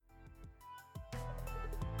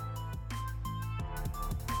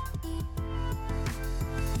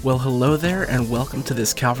Well, hello there, and welcome to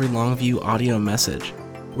this Calvary Longview audio message.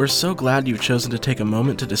 We're so glad you've chosen to take a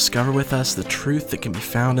moment to discover with us the truth that can be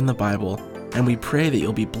found in the Bible, and we pray that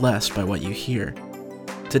you'll be blessed by what you hear.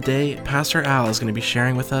 Today, Pastor Al is going to be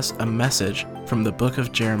sharing with us a message from the book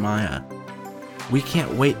of Jeremiah. We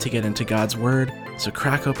can't wait to get into God's Word, so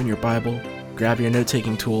crack open your Bible, grab your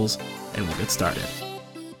note-taking tools, and we'll get started.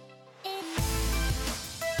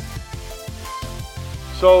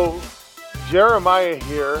 So, Jeremiah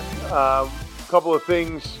here, a couple of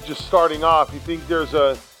things just starting off. You think there's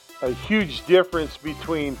a huge difference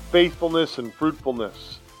between faithfulness and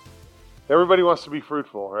fruitfulness. Everybody wants to be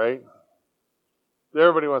fruitful, right?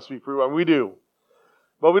 Everybody wants to be fruitful, and we do.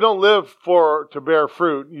 But we don't live to bear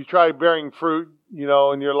fruit. You try bearing fruit, in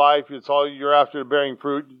your life, it's all you're after bearing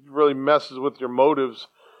fruit. It really messes with your motives.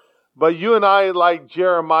 But you and I, like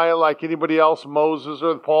Jeremiah, like anybody else, Moses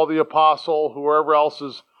or Paul the Apostle, whoever else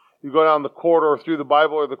is, you go down the corridor through the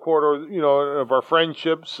Bible or the corridor, of our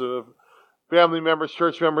friendships, of family members,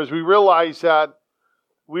 church members, we realize that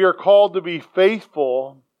we are called to be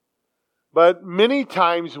faithful, but many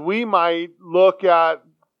times we might look at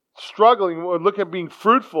struggling, or look at being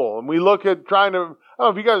fruitful, and we look at trying to, I don't know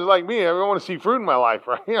if you guys are like me, I want to see fruit in my life,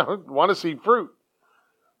 right? I want to see fruit.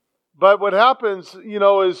 But what happens,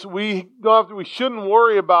 is we shouldn't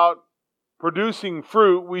worry about producing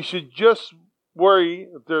fruit. We should just worry,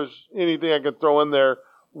 if there's anything I can throw in there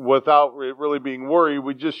without really being worried,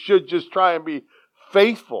 we should try and be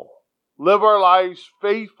faithful. Live our lives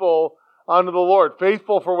faithful unto the Lord.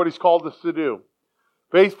 Faithful for what He's called us to do.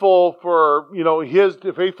 Faithful for,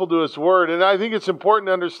 faithful to His Word. And I think it's important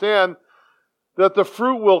to understand that the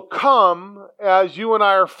fruit will come as you and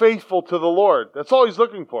I are faithful to the Lord. That's all He's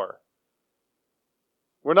looking for.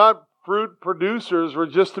 We're not fruit producers. We're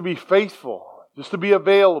just to be faithful, just to be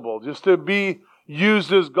available, just to be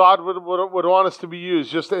used as God would want us to be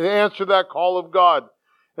used, just to answer that call of God.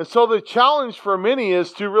 And so the challenge for many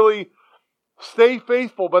is to really stay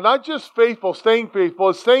faithful, but not just faithful, staying faithful.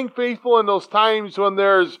 It's staying faithful in those times when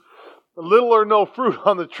there's little or no fruit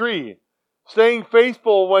on the tree. Staying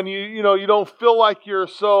faithful when you don't feel like you're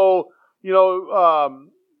so, you're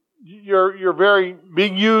very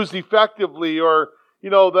being used effectively, or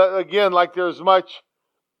that again, like there's much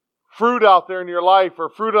fruit out there in your life, or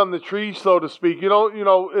fruit on the tree, so to speak.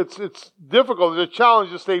 It's difficult. It's a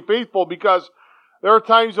challenge to stay faithful, because there are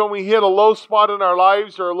times when we hit a low spot in our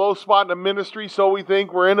lives, or a low spot in a ministry, so we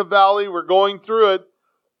think we're in a valley, we're going through it,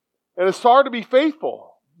 and it's hard to be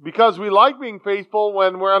faithful, because we like being faithful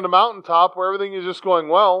when we're on the mountaintop where everything is just going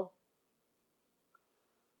well.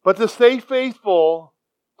 But to stay faithful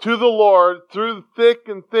to the Lord through thick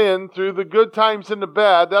and thin, through the good times and the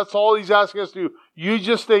bad, that's all He's asking us to do. You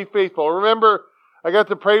just stay faithful. Remember, I got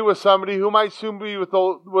to pray with somebody who might soon be with the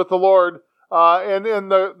Lord, and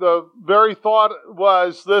the very thought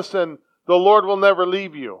was, listen, the Lord will never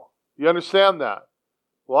leave you. You understand that?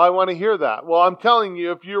 Well, I want to hear that. Well, I'm telling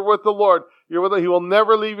you, if you're with the Lord, He will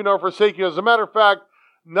never leave you nor forsake you. As a matter of fact,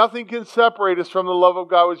 nothing can separate us from the love of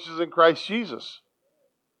God which is in Christ Jesus.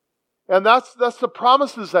 And that's the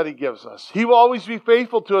promises that He gives us. He will always be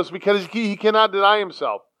faithful to us, because He cannot deny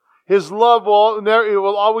Himself. His love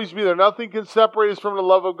will always be there. Nothing can separate us from the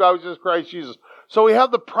love of God which is Christ Jesus. So we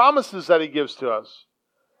have the promises that He gives to us.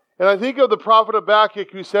 And I think of the prophet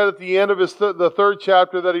Habakkuk, who said at the end of the third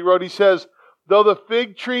chapter that he wrote, he says, though the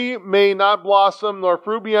fig tree may not blossom, nor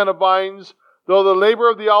fruit be on the vines, though the labor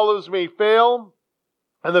of the olives may fail,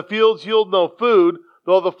 and the fields yield no food,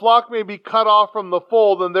 though the flock may be cut off from the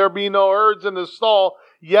fold, and there be no herds in the stall,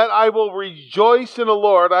 yet I will rejoice in the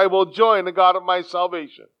Lord. I will joy in the God of my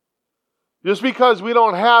salvation. Just because we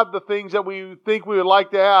don't have the things that we think we would like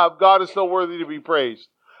to have, God is still worthy to be praised.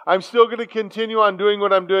 I'm still going to continue on doing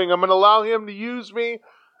what I'm doing. I'm going to allow Him to use me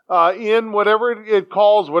in whatever it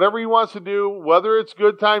calls, whatever He wants to do, whether it's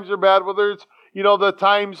good times or bad, whether it's, the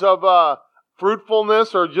times of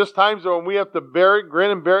fruitfulness, or just times when we have to bear it, grin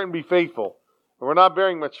and bear it, and be faithful. And we're not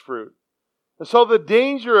bearing much fruit. And so the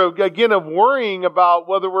danger of worrying about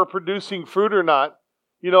whether we're producing fruit or not,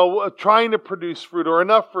 trying to produce fruit or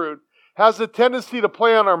enough fruit, has a tendency to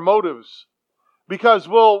play on our motives, because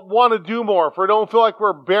we'll want to do more. If we don't feel like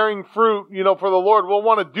we're bearing fruit, for the Lord, we'll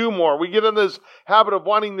want to do more. We get in this habit of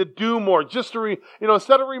wanting to do more, just to,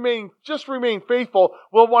 instead of remain faithful,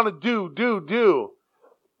 we'll want to do.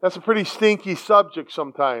 That's a pretty stinky subject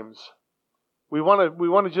sometimes. We want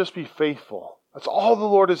to just be faithful. That's all the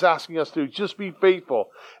Lord is asking us to do. Just be faithful.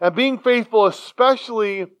 And being faithful,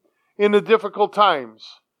 especially in the difficult times.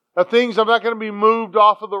 The things, I'm not going to be moved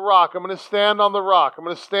off of the rock. I'm going to stand on the rock. I'm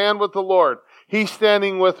going to stand with the Lord. He's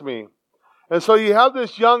standing with me. And so you have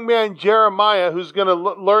this young man, Jeremiah, who's going to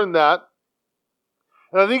learn that.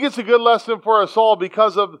 And I think it's a good lesson for us all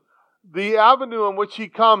because of the avenue in which he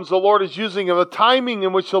comes, the Lord is using him, the timing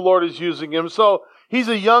in which the Lord is using him. So he's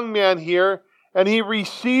a young man here, and he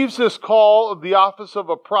receives this call of the office of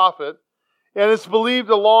a prophet. And it's believed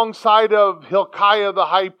alongside of Hilkiah the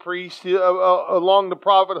high priest, along the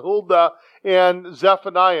prophet Huldah and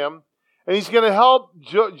Zephaniah. And he's going to help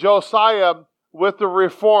Josiah with the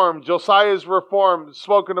reform. Josiah's reform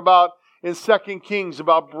spoken about in 2 Kings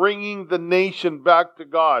about bringing the nation back to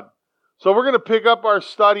God. So we're going to pick up our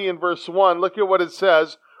study in verse 1. Look at what it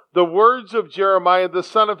says. The words of Jeremiah, the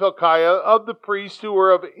son of Hilkiah, of the priests who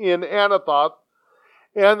were in Anathoth,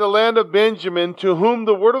 and the land of Benjamin, to whom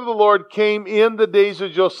the word of the Lord came in the days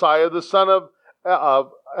of Josiah, the son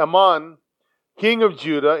of Ammon, king of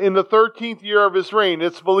Judah, in the 13th year of his reign.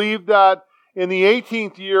 It's believed that in the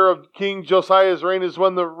 18th year of King Josiah's reign is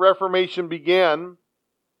when the Reformation began.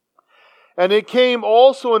 And it came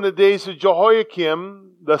also in the days of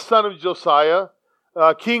Jehoiakim, the son of Josiah,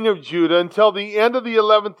 king of Judah, until the end of the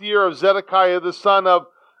 11th year of Zedekiah, the son of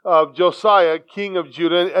Josiah, king of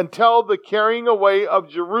Judah, until the carrying away of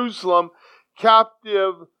Jerusalem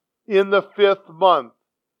captive in the 5th month.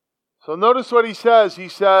 So notice what he says. He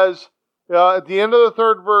says at the end of the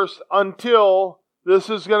 3rd verse, until, this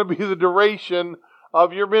is going to be the duration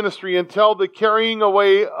of your ministry, until the carrying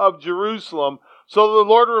away of Jerusalem. So the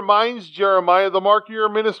Lord reminds Jeremiah, the mark of your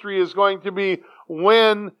ministry is going to be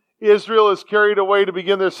when Israel is carried away to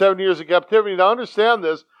begin their 7 years of captivity. Now understand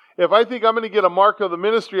this. If I think I'm going to get a mark of the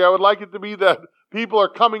ministry, I would like it to be that people are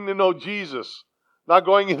coming to know Jesus, not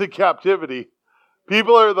going into captivity.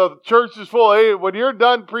 The church is full. Hey, when you're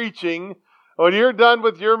done preaching, when you're done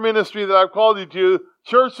with your ministry that I've called you to,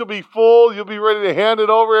 church will be full. You'll be ready to hand it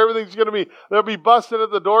over. Everything's going to be, they'll be busting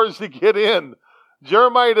at the doors to get in.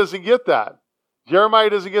 Jeremiah doesn't get that. Jeremiah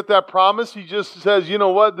doesn't get that promise. He just says, you know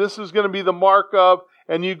what, this is going to be the mark of,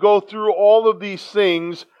 and you go through all of these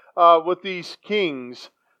things with these kings.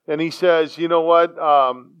 And he says, you know what,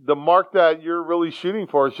 the mark that you're really shooting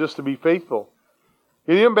for is just to be faithful.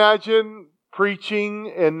 Can you imagine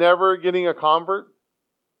preaching and never getting a convert?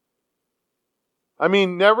 I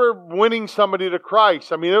mean, never winning somebody to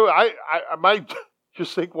Christ. I mean, I might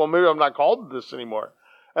just think, well, maybe I'm not called to this anymore.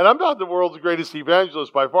 And I'm not the world's greatest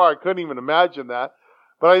evangelist by far. I couldn't even imagine that.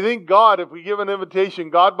 But I think God, if we give an invitation,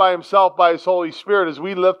 God by himself, by his Holy Spirit, as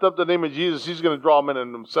we lift up the name of Jesus, he's going to draw men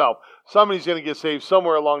in himself. Somebody's going to get saved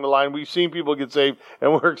somewhere along the line. We've seen people get saved,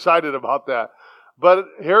 and we're excited about that. But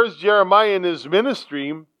here's Jeremiah in his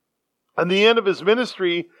ministry. And the end of his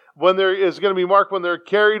ministry, when there is going to be marked when they're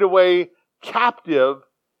carried away captive.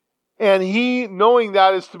 And he, knowing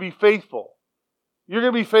that, is to be faithful. You're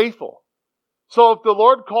going to be faithful. So if the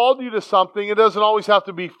Lord called you to something, it doesn't always have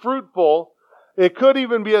to be fruitful. It could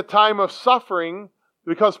even be a time of suffering,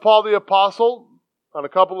 because Paul the Apostle, on a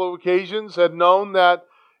couple of occasions, had known that,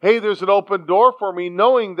 hey, there's an open door for me,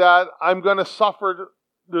 knowing that I'm going to suffer.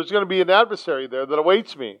 There's going to be an adversary there that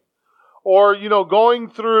awaits me. Or, going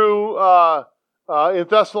through in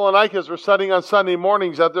Thessalonica, as we're studying on Sunday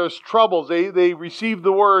mornings, that there's troubles. They receive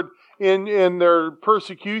the word in their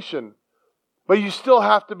persecution. But you still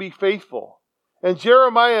have to be faithful. And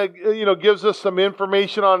Jeremiah, gives us some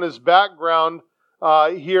information on his background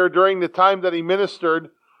here during the time that he ministered.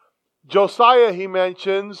 Josiah, he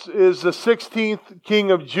mentions, is the 16th king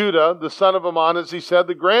of Judah, the son of Ammon, as he said,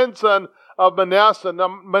 the grandson of Manasseh. Now,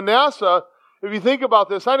 Manasseh, if you think about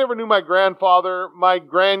this, I never knew my grandfather. My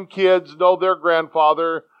grandkids know their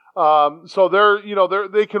grandfather. So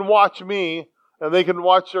they can watch me, and they can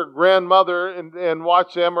watch their grandmother and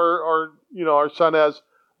watch them, or our son has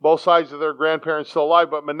both sides of their grandparents still alive.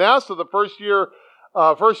 But Manasseh, the first years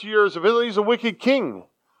of his life, he's a wicked king.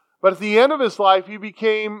 But at the end of his life, he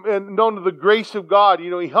became known to the grace of God.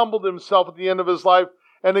 He humbled himself at the end of his life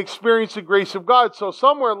and experienced the grace of God. So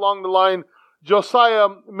somewhere along the line, Josiah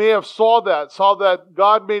may have saw that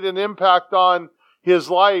God made an impact on his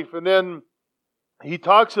life. And then he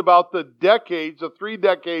talks about the 3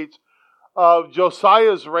 decades of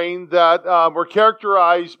Josiah's reign that were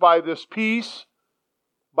characterized by this peace,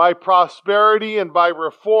 by prosperity, and by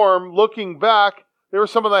reform. Looking back, they were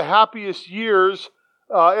some of the happiest years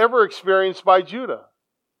ever experienced by Judah.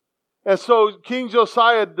 And so King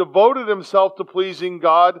Josiah devoted himself to pleasing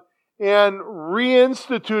God and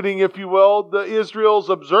reinstituting, if you will, Israel's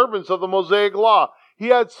observance of the Mosaic Law. He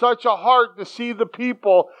had such a heart to see the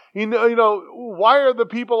people. Why are the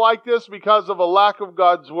people like this? Because of a lack of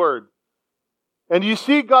God's word. And you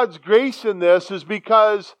see God's grace in this is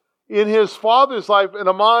because in his father's life, without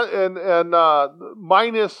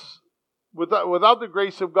the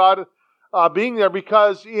grace of God, being there,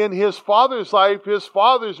 because in his father's life, his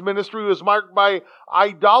father's ministry was marked by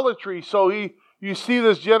idolatry. So you see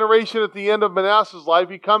this generation at the end of Manasseh's life.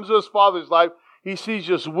 He comes to his father's life. He sees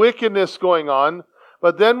just wickedness going on.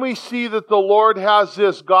 But then we see that the Lord has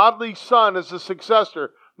this godly son as a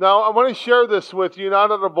successor. Now, I want to share this with you,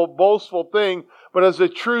 not as a boastful thing, but as a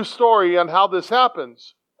true story on how this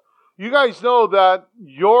happens. You guys know that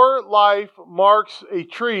your life marks a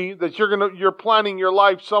tree, that you're planting your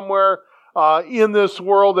life somewhere in this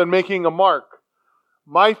world and making a mark.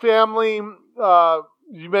 My family,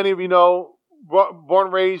 many of you know, born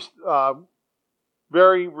and raised,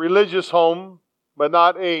 very religious home, but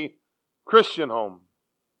not a Christian home.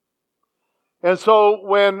 And so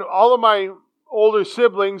when all of my older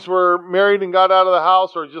siblings were married and got out of the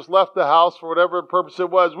house or just left the house for whatever purpose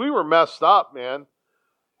it was, we were messed up, man.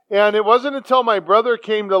 And it wasn't until my brother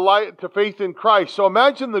came to faith in Christ. So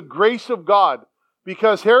imagine the grace of God,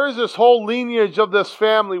 because here is this whole lineage of this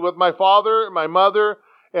family with my father, my mother,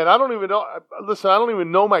 and I don't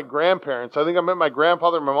even know my grandparents. I think I met my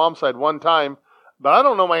grandfather on my mom's side one time, but I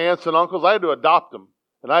don't know my aunts and uncles. I had to adopt them.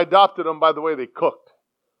 And I adopted them by the way they cooked.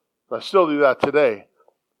 I still do that today.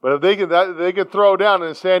 But if they could throw down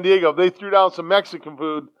in San Diego, if they threw down some Mexican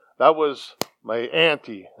food, that was my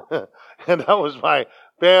auntie. And that was my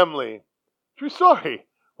family. True story.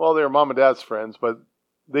 Well, they were mom and dad's friends, but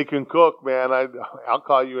they can cook, man. I'll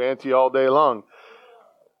call you auntie all day long.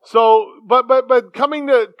 So, but coming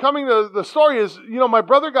to the story is, my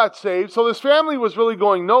brother got saved, so this family was really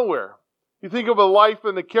going nowhere. You think of a life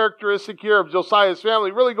and the characteristic here of Josiah's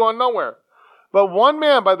family, really going nowhere. But one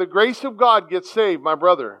man, by the grace of God, gets saved, my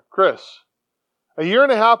brother, Chris. A year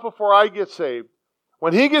and a half before I get saved.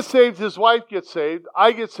 When he gets saved, his wife gets saved.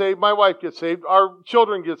 I get saved, my wife gets saved. Our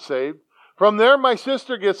children get saved. From there, my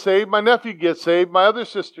sister gets saved. My nephew gets saved. My other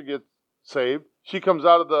sister gets saved. She comes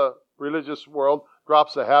out of the religious world,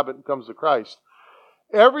 drops the habit, and comes to Christ.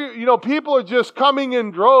 People are just coming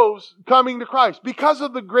in droves, coming to Christ because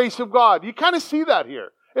of the grace of God. You kind of see that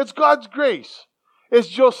here. It's God's grace. It's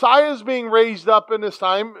Josiah's being raised up in this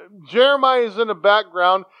time. Jeremiah is in the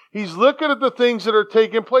background. He's looking at the things that are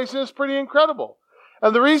taking place, and it's pretty incredible.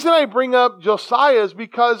 And the reason I bring up Josiah is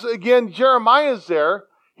because, again, Jeremiah is there.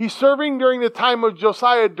 He's serving during the time of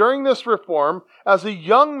Josiah, during this reform, as a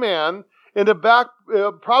young man in the back.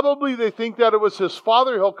 Probably they think that it was his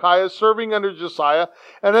father, Hilkiah, serving under Josiah.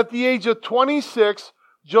 And at the age of 26,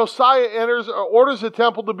 Josiah orders the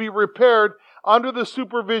temple to be repaired under the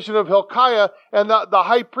supervision of Hilkiah and the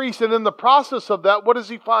high priest. And in the process of that, what does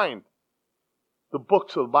he find? The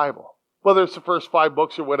books of the Bible. Whether it's the first 5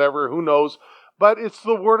 books or whatever, who knows? But it's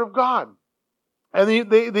the Word of God. And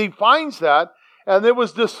he finds that, and it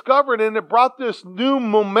was discovered, and it brought this new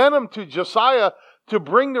momentum to Josiah to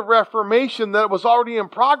bring the Reformation that was already in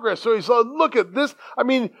progress. So he said, look at this. I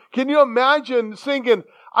mean, can you imagine thinking,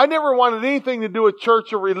 I never wanted anything to do with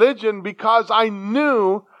church or religion because I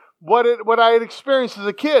knew what I had experienced as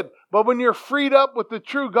a kid. But when you're freed up with the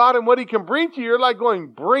true God and what He can bring to you, you're like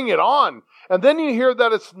going, bring it on. And then you hear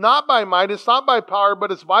that it's not by might, it's not by power,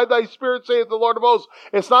 but it's by Thy Spirit, saith the Lord of hosts.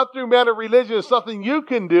 It's not through man or religion. It's nothing you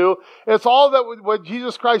can do. It's all that what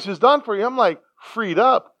Jesus Christ has done for you. I'm like, freed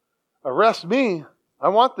up. Arrest me. I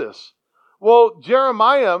want this. Well,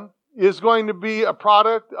 Jeremiah is going to be a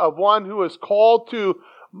product of one who is called to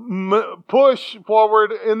push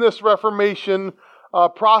forward in this Reformation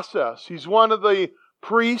process. He's one of the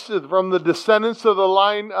priests from the descendants of the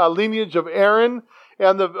lineage of Aaron,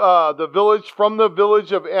 and the village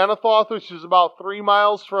of Anathoth, which is about 3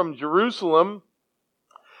 miles from Jerusalem.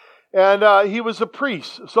 And he was a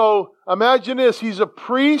priest. So imagine this, he's a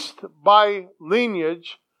priest by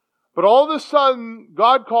lineage, but all of a sudden,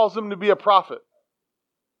 God calls him to be a prophet.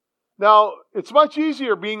 Now, it's much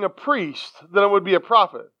easier being a priest than it would be a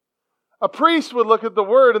prophet. A priest would look at the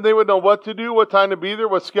Word and they would know what to do, what time to be there,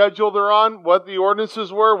 what schedule they're on, what the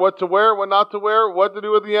ordinances were, what to wear, what not to wear, what to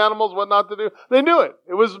do with the animals, what not to do. They knew it.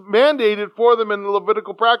 It was mandated for them in the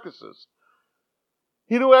Levitical practices.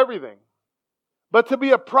 He knew everything. But to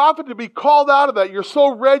be a prophet, to be called out of that, you're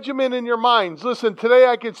so regimented in your minds. Listen, today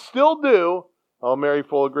I could still do, "Oh, Mary,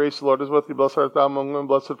 full of grace, the Lord is with thee. Blessed art thou among women,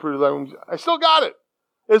 blessed fruit of thy womb." I still got it.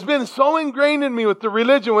 It's been so ingrained in me with the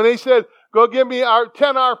religion when they said, "Go give me our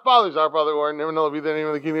 10 Our Fathers." Our Father, who art in heaven, hallowed be thy name,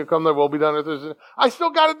 of the kingdom come, thy will be done on earth. I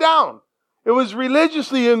still got it down. It was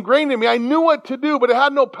religiously ingrained in me. I knew what to do, but it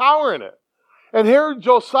had no power in it. And here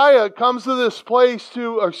Josiah comes to this place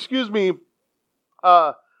Jeremiah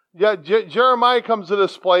comes to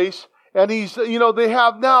this place, and he's,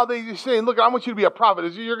 they're saying, "Look, I want you to be a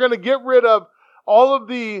prophet. You're going to get rid of all of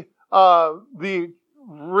the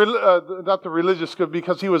not the religious,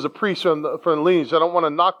 because he was a priest from the lineage. I don't want to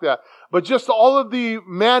knock that. But just all of the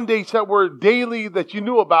mandates that were daily that you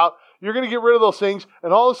knew about, you're going to get rid of those things.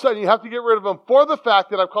 And all of a sudden you have to get rid of them for the fact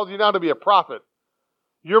that I've called you now to be a prophet.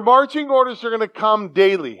 Your marching orders are going to come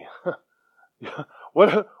daily.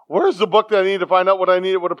 Where's the book that I need to find out what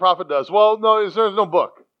a prophet does? Well, no, there's no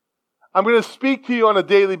book. I'm going to speak to you on a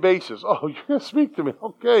daily basis. Oh, you're going to speak to me.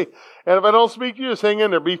 Okay. And if I don't speak to you, just hang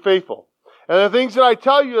in there. Be faithful. And the things that I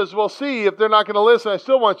tell you is, we'll see if they're not going to listen. I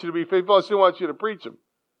still want you to be faithful. I still want you to preach them.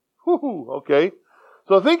 Whew, okay.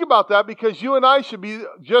 So think about that, because you and I should be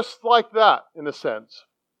just like that in a sense.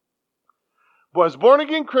 But as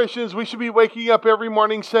born-again Christians, we should be waking up every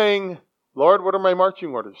morning saying, Lord, what are my marching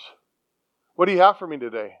orders? What do you have for me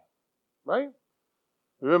today? Right?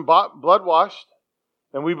 We've been blood-washed,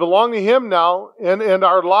 and we belong to Him now, and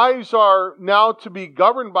our lives are now to be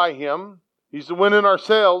governed by Him. He's the wind in our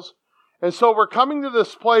sails. And so we're coming to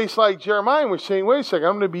this place like Jeremiah, and we're saying, wait a second,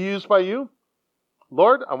 I'm going to be used by you?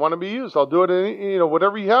 Lord, I want to be used. I'll do it,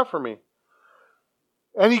 whatever you have for me.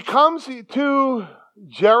 And he comes to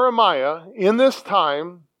Jeremiah in this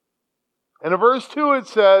time, and in verse 2 it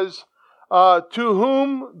says, to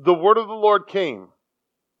whom the word of the Lord came.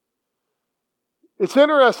 It's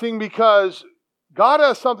interesting because God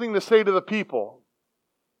has something to say to the people.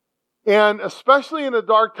 And especially in the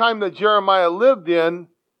dark time that Jeremiah lived in,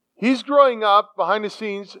 he's growing up behind the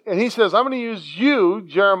scenes, and he says, I'm going to use you,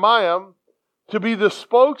 Jeremiah, to be the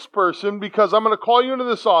spokesperson, because I'm going to call you into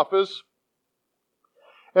this office,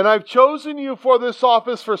 and I've chosen you for this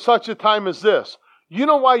office for such a time as this. You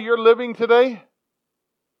know why you're living today?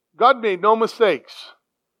 God made no mistakes.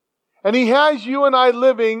 And He has you and I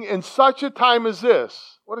living in such a time as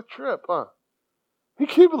this. What a trip, huh?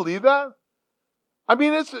 Can you believe that? I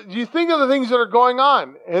mean, you think of the things that are going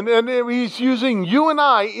on, and He's using you and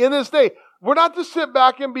I in this day. We're not to sit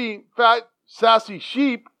back and be fat, sassy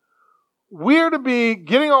sheep. We're to be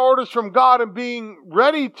getting our orders from God and being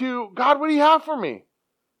ready to, God, what do you have for me?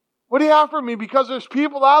 What do you have for me? Because there's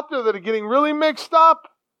people out there that are getting really mixed up,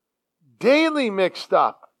 daily mixed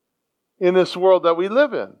up in this world that we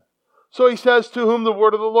live in. So he says, to whom the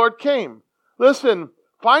word of the Lord came. Listen,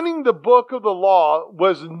 finding the book of the law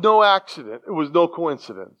was no accident. It was no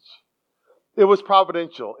coincidence. It was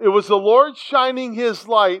providential. It was the Lord shining His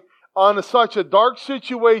light on such a dark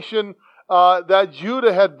situation that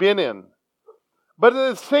Judah had been in. But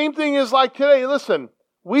the same thing is like today. Listen,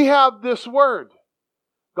 we have this word.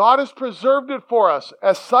 God has preserved it for us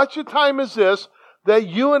at such a time as this, that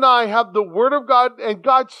you and I have the word of God, and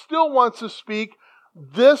God still wants to speak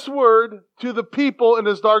this word to the people in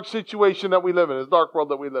this dark situation that we live in, this dark world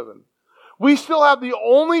that we live in. We still have the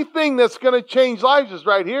only thing that's going to change lives is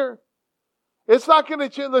right here. It's not going to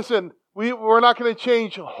change. Listen, we're not going to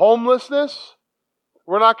change homelessness.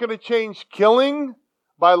 We're not going to change killing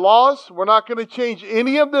by laws. We're not going to change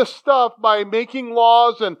any of this stuff by making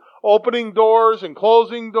laws and opening doors and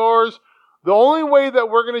closing doors. The only way that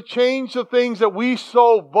we're going to change the things that we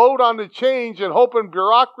so vote on to change and hoping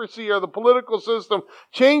bureaucracy or the political system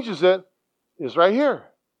changes it is right here,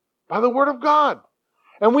 by the Word of God.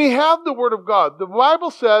 And we have the Word of God. The Bible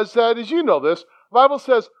says that, as you know this, the Bible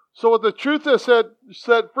says, so what the truth is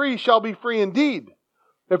set free shall be free indeed.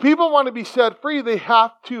 If people want to be set free, they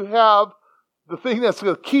have to have the thing that's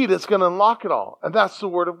the key that's going to unlock it all. And that's the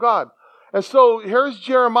Word of God. And so here's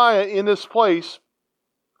Jeremiah in this place.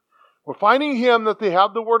 We're finding him that they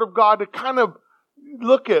have the Word of God to kind of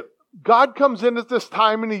look at. God comes in at this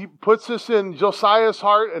time and He puts this in Josiah's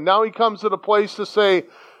heart. And now he comes to the place to say,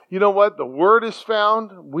 you know what? The Word is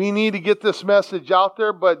found. We need to get this message out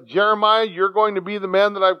there. But Jeremiah, you're going to be the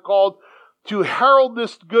man that I've called to herald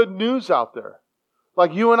this good news out there,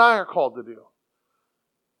 like you and I are called to do.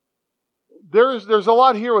 There's a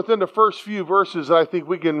lot here within the first few verses that I think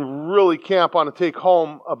we can really camp on and take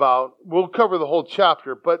home about. We'll cover the whole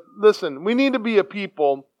chapter. But listen, we need to be a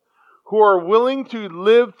people who are willing to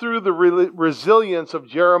live through the resilience of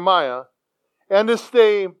Jeremiah and to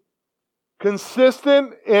stay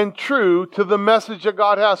consistent and true to the message that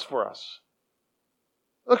God has for us.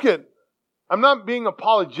 Look at, I'm not being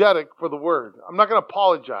apologetic for the Word. I'm not going to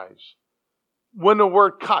apologize when the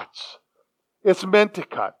Word cuts. It's meant to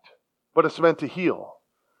cut, but it's meant to heal.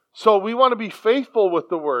 So we want to be faithful with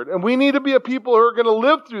the Word. And we need to be a people who are going to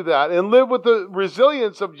live through that and live with the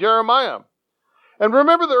resilience of Jeremiah. And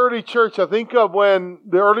remember the early church. I think of when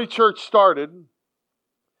the early church started,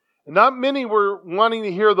 not many were wanting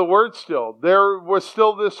to hear the Word still. There was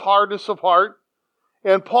still this hardness of heart.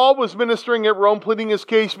 And Paul was ministering at Rome, pleading his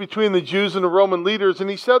case between the Jews and the Roman leaders. And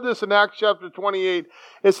he said this in Acts chapter 28.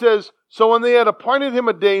 It says, "So when they had appointed him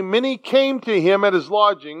a day, many came to him at his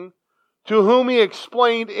lodging, to whom he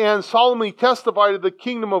explained and solemnly testified of the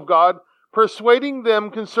kingdom of God, persuading them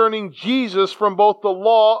concerning Jesus from both the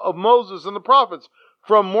law of Moses and the prophets,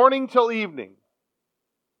 from morning till evening."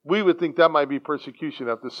 We would think that might be persecution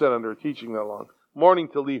after sit under a teaching that long. Morning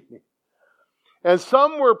till evening. "And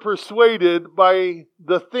some were persuaded by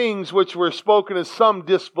the things which were spoken, and some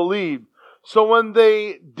disbelieved. So when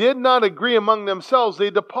they did not agree among themselves, they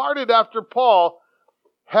departed after Paul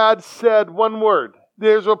had said one word."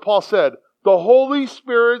 There's what Paul said. "The Holy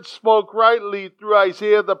Spirit spoke rightly through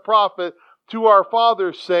Isaiah the prophet to our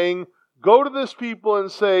fathers, saying, Go to this people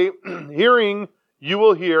and say, Hearing you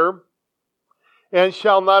will hear, and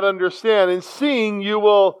shall not understand, and seeing you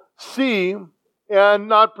will see, and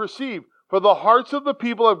not perceive. For the hearts of the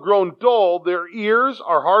people have grown dull, their ears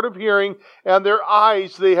are hard of hearing, and their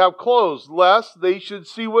eyes they have closed, lest they should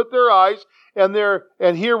see with their eyes, and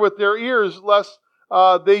hear with their ears, lest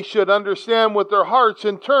they should understand with their hearts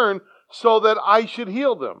and turn, so that I should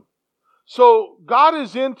heal them." So God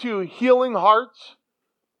is into healing hearts.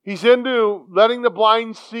 He's into letting the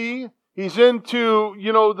blind see. He's into,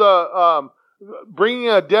 the bringing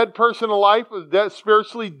a dead person to life,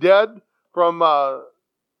 spiritually dead from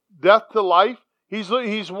death to life.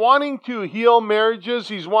 He's wanting to heal marriages.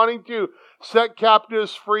 He's wanting to set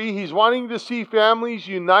captives free. He's wanting to see families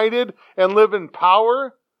united and live in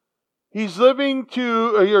power. He's willing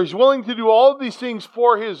to do all of these things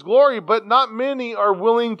for His glory, but not many are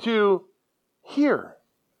willing to hear.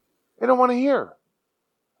 They don't want to hear.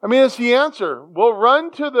 I mean, it's the answer. We'll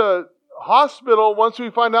run to the hospital once we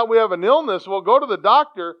find out we have an illness. We'll go to the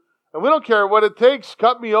doctor, and we don't care what it takes.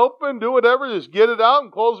 Cut me open, do whatever, just get it out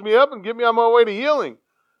and close me up and get me on my way to healing.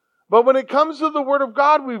 But when it comes to the Word of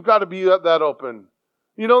God, we've got to be that open.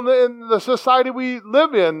 In the society we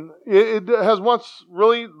live in, it has wants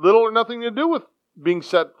really little or nothing to do with being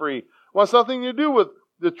set free. It wants nothing to do with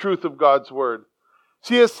the truth of God's Word.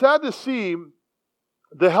 See, it's sad to see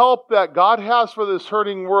the help that God has for this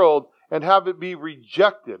hurting world and have it be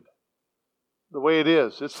rejected the way it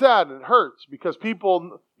is. It's sad and it hurts because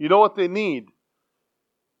people, you know what they need.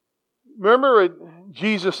 Remember what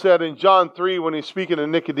Jesus said in John 3 when He's speaking to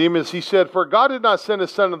Nicodemus. He said, "For God did not send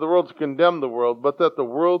His Son into the world to condemn the world, but that the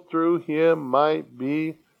world through Him might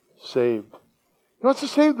be saved." He wants to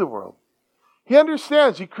save the world. He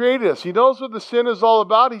understands. He created us. He knows what the sin is all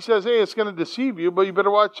about. He says, "Hey, it's going to deceive you, but you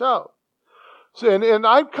better watch out." So, and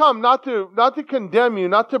I've come not to condemn you,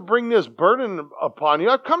 not to bring this burden upon you.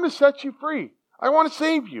 I've come to set you free. I want to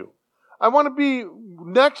save you. I want to be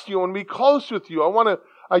next to you. I want to be close with you.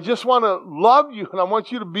 I just want to love you, and I want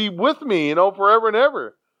you to be with me, forever and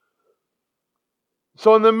ever.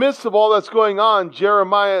 So in the midst of all that's going on,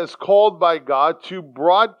 Jeremiah is called by God to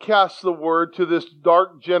broadcast the word to this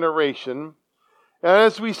dark generation. And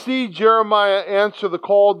as we see Jeremiah answer the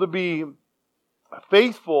call to be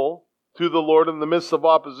faithful to the Lord in the midst of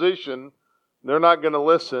opposition, they're not going to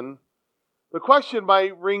listen. The question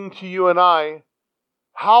might ring to you and I,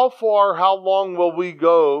 how far, how long will we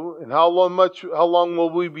go, and how long will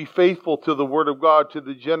we be faithful to the Word of God, to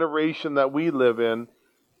the generation that we live in,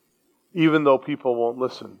 even though people won't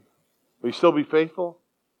listen? Will you still be faithful?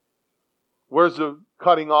 Where's the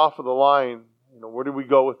cutting off of the line? Where do we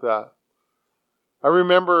go with that? I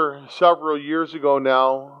remember several years ago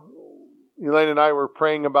now, Elaine and I were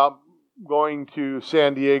praying about going to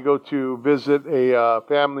San Diego to visit a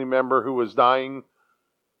family member who was dying.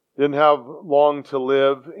 Didn't have long to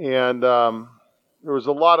live, and there was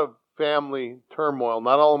a lot of family turmoil.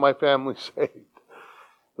 Not all of my family saved.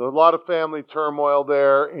 There was a lot of family turmoil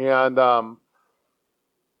there, and I'll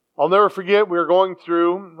never forget, we were going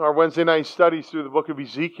through our Wednesday night studies through the book of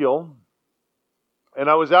Ezekiel, and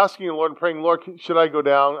I was asking the Lord and praying, "Lord, should I go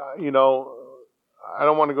down? I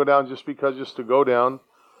don't want to go down just to go down."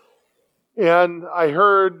 And I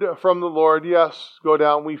heard from the Lord, "Yes, go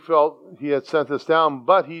down." We felt He had sent us down,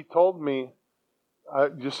 but He told me,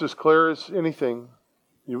 just as clear as anything,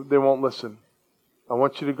 they won't listen. I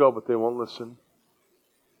want you to go, but they won't listen.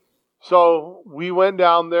 So we went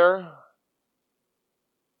down there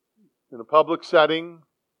in a public setting,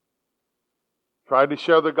 tried to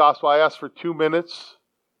share the gospel. I asked for 2 minutes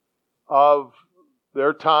of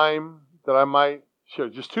their time that I might share,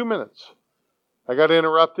 just 2 minutes. I got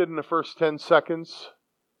interrupted in the first 10 seconds,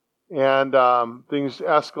 and things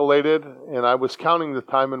escalated, and I was counting the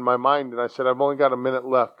time in my mind, and I said, "I've only got a minute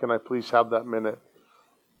left. Can I please have that minute?"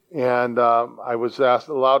 And I was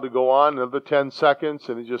allowed to go on another 10 seconds,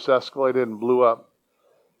 and it just escalated and blew up.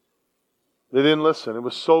 They didn't listen. It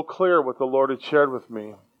was so clear what the Lord had shared with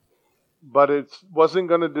me. But it wasn't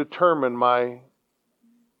going to determine my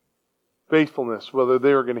faithfulness, whether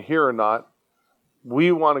they were going to hear or not.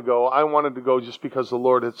 We want to go. I wanted to go just because the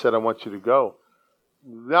Lord had said, I want you to go.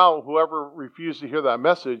 Now, whoever refused to hear that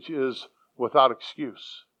message is without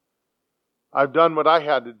excuse. I've done what I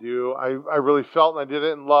had to do. I really felt, and I did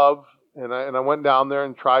it in love, and I went down there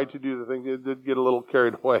and tried to do the thing. It did get a little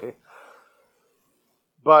carried away.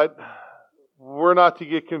 But we're not to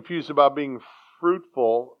get confused about being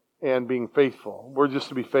fruitful and being faithful. We're just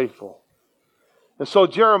to be faithful. And so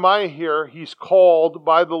Jeremiah here, he's called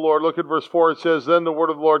by the Lord. Look at verse 4. It says, Then the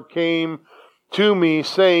word of the Lord came to me,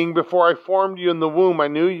 saying, Before I formed you in the womb, I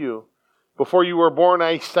knew you. Before you were born,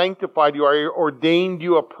 I sanctified you. I ordained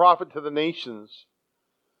you a prophet to the nations.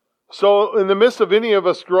 So in the midst of any of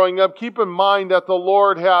us growing up, keep in mind that the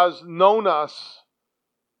Lord has known us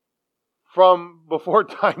from before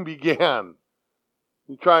time began.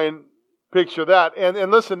 You try and picture that.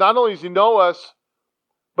 And listen, not only does He know us,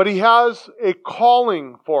 but He has a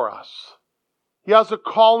calling for us. He has a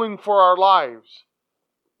calling for our lives.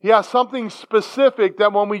 He has something specific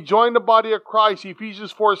that when we join the body of Christ,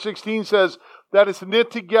 Ephesians 4:16 says that it's knit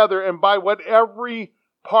together, and by what every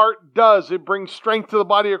part does, it brings strength to the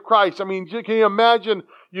body of Christ. I mean, can you imagine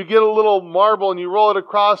you get a little marble and you roll it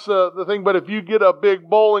across the thing, but if you get a big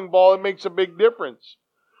bowling ball, it makes a big difference.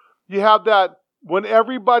 You have that when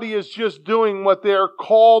everybody is just doing what they're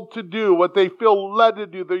called to do, what they feel led to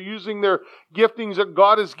do. They're using their giftings that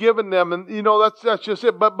God has given them. And, that's just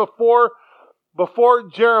it. But before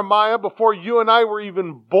Jeremiah, before you and I were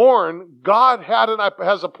even born, God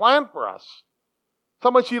has a plan for us. That's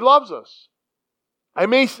how much He loves us.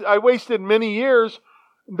 I wasted many years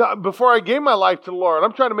before I gave my life to the Lord.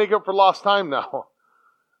 I'm trying to make up for lost time now.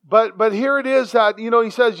 But here it is that, He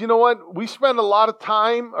says, you know what? We spend a lot of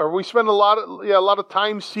time, a lot of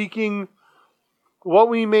time seeking what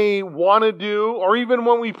we may want to do, or even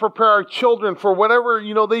when we prepare our children for whatever,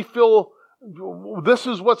 they feel this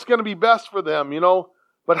is what's going to be best for them,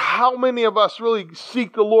 But how many of us really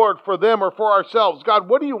seek the Lord for them or for ourselves? God,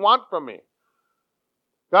 what do you want from me?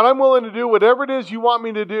 God, I'm willing to do whatever it is you want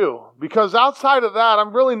me to do, because outside of that,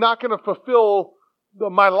 I'm really not going to fulfill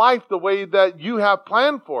my life the way that you have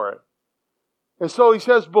planned for it. And so He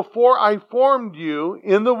says, before I formed you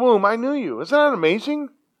in the womb, I knew you. Isn't that amazing?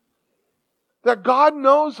 That God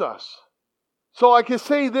knows us. So I can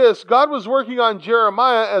say this, God was working on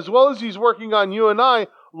Jeremiah as well as He's working on you and I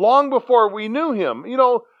long before we knew Him.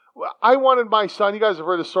 I wanted my son, you guys have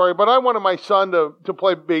heard the story, but I wanted my son to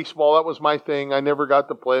play baseball. That was my thing. I never got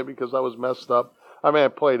to play it because I was messed up. I mean, I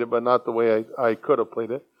played it, but not the way I could have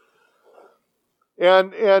played it.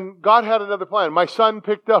 And God had another plan. My son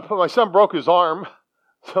broke his arm,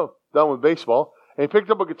 so done with baseball, and he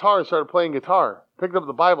picked up a guitar and started playing guitar. Picked up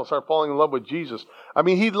the Bible, started falling in love with Jesus. I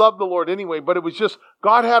mean, he loved the Lord anyway, but it was just,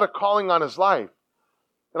 God had a calling on his life.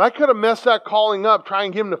 And I could have messed that calling up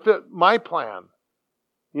trying him to fit my plan.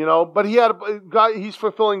 But he's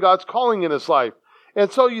fulfilling God's calling in his life.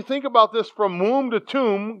 And so you think about this, from womb to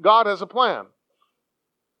tomb, God has a plan.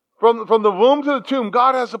 From the womb to the tomb,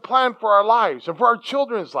 God has a plan for our lives and for our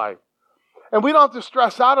children's life. And we don't have to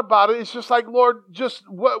stress out about it. It's just like, Lord, just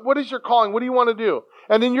what is your calling? What do you want to do?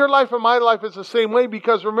 And in your life and my life, it's the same way,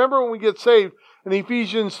 because remember when we get saved, in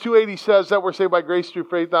Ephesians 2:8 says that we're saved by grace through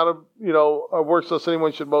faith, not of works, lest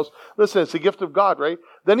anyone should boast. Listen, it's a gift of God, right?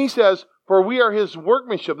 Then he says, for we are His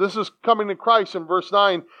workmanship. This is coming to Christ in verse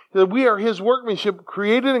 9. That we are His workmanship,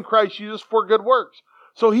 created in Christ Jesus for good works.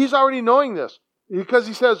 So He's already knowing this, because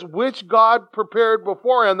He says, which God prepared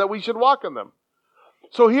beforehand that we should walk in them.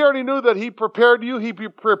 So He already knew that He prepared you, He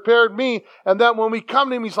prepared me, and that when we come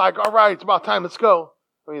to Him, He's like, all right, it's about time, let's go.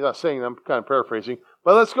 I mean, He's not saying that, I'm kind of paraphrasing,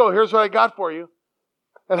 but let's go, here's what I got for you.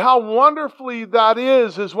 And how wonderfully that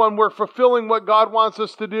is when we're fulfilling what God wants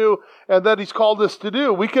us to do and that He's called us to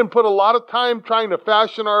do. We can put a lot of time trying to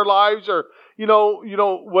fashion our lives or,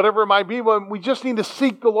 whatever it might be, but we just need to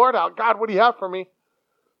seek the Lord out. God, what do you have for me?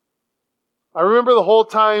 I remember the whole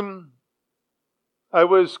time I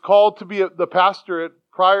was called to be the pastorate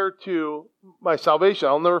prior to my salvation.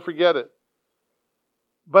 I'll never forget it.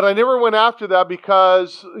 But I never went after that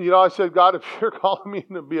because, I said, God, if you're calling me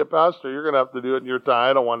to be a pastor, you're going to have to do it in your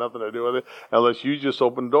time. I don't want nothing to do with it unless you just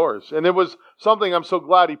open doors. And it was something I'm so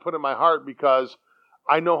glad He put in my heart, because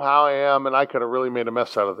I know how I am and I could have really made a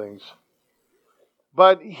mess out of things.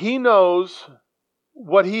 But He knows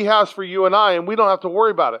what He has for you and I, and we don't have to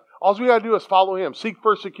worry about it. All we got to do is follow Him. Seek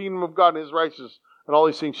first the kingdom of God and His righteousness, and all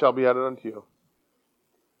these things shall be added unto you.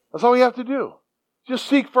 That's all we have to do. Just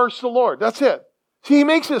seek first the Lord. That's it. See, he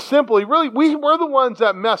makes it simple. We're the ones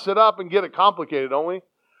that mess it up and get it complicated, don't we?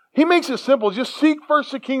 He makes it simple. Just seek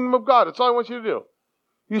first the kingdom of God. That's all I want you to do.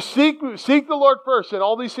 You seek the Lord first, and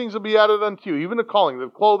all these things will be added unto you. Even the calling, the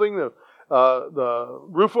clothing, the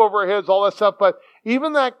roof over our heads, all that stuff. But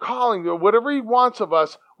even that calling, whatever he wants of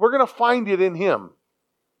us, we're going to find it in him.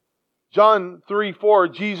 John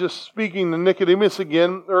 3:4, Jesus speaking to Nicodemus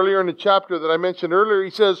again, earlier in the chapter that I mentioned earlier, he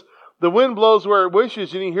says, the wind blows where it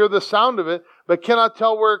wishes, and you hear the sound of it, but cannot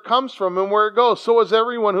tell where it comes from and where it goes. So is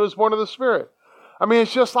everyone who is born of the Spirit. I mean,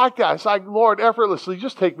 it's just like that. It's like, Lord, effortlessly,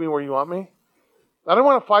 just take me where you want me. I don't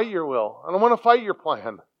want to fight your will. I don't want to fight your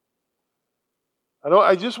plan.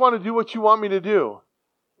 I just want to do what you want me to do.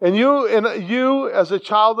 And you as a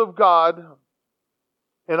child of God,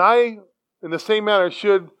 and I, in the same manner,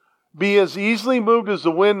 should be as easily moved as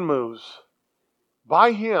the wind moves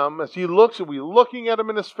by him as he looks, and we're looking at him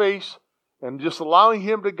in his face and just allowing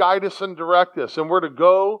him to guide us and direct us. And we're to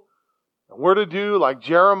go, and we're to do like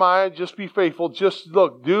Jeremiah, just be faithful. Just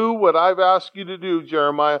look, do what I've asked you to do,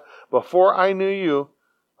 Jeremiah. Before I knew you,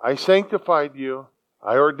 I sanctified you.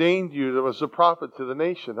 I ordained you as a prophet to the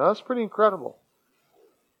nation. Now, that's pretty incredible.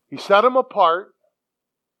 He set him apart,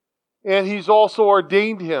 and he's also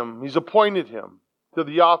ordained him. He's appointed him to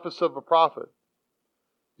the office of a prophet.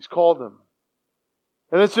 He's called him.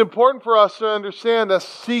 And it's important for us to understand that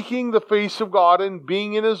seeking the face of God and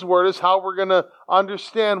being in his word is how we're going to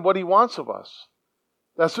understand what he wants of us.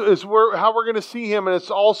 How we're going to see him, and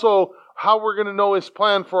it's also how we're going to know his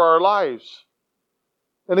plan for our lives.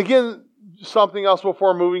 And again, something else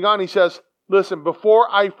before moving on, he says, listen, before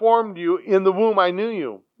I formed you in the womb, I knew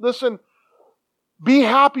you. Listen, be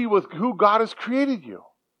happy with who God has created you.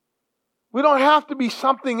 We don't have to be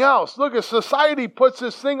something else. Look, as society puts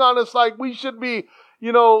this thing on us like we should be,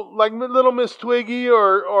 like little Miss Twiggy,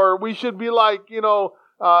 or we should be like,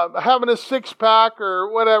 having a six-pack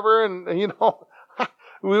or whatever. And,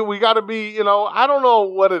 we got to be, I don't know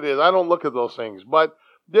what it is. I don't look at those things. But,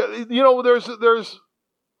 there's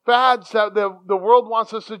fads that the world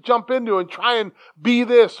wants us to jump into and try and be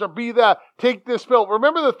this or be that. Take this pill.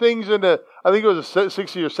 Remember the things in I think it was the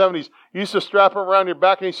 60s or 70s, you used to strap them around your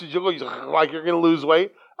back and you said, like you're going to lose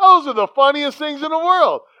weight. Those are the funniest things in the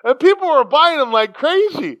world. And people were buying them like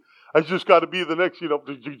crazy. I just got to be the next,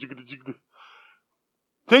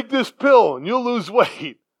 take this pill and you'll lose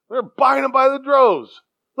weight. They're buying them by the droves.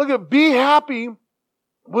 Be happy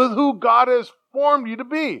with who God has formed you to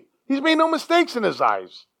be. He's made no mistakes in his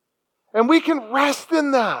eyes. And we can rest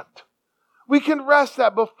in that. We can rest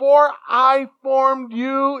that before I formed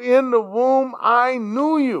you in the womb, I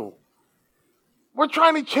knew you. We're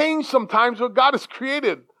trying to change sometimes what God has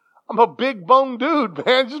created. I'm a big bone dude,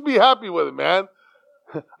 man. Just be happy with it, man.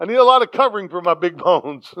 I need a lot of covering for my big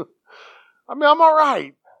bones. I'm all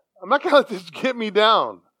right. I'm not going to let this get me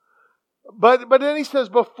down. But then he says,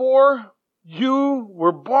 before you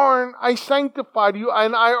were born, I sanctified you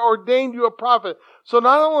and I ordained you a prophet. So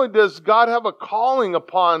not only does God have a calling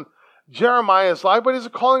upon Jeremiah's life, but he's a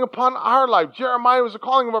calling upon our life. Jeremiah was a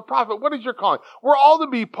calling of a prophet. What is your calling? We're all to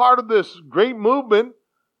be part of this great movement.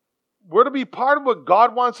 We're to be part of what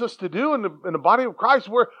God wants us to do in the body of Christ.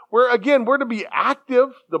 We're to be active.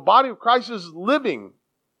 The body of Christ is living.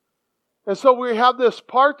 And so we have this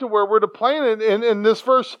part to where we're to play in it, and this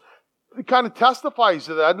verse kind of testifies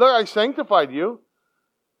to that. Look, I sanctified you.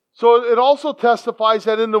 So it also testifies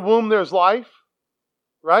that in the womb there's life,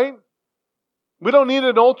 right? We don't need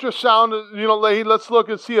an ultrasound, let's look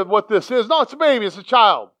and see what this is. No, it's a baby, it's a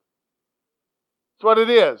child. It's what it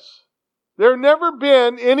is. There never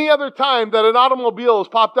been any other time that an automobile has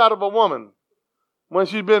popped out of a woman when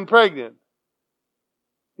she's been pregnant.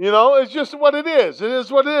 It's just what it is. It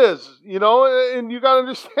is what it is, and you got to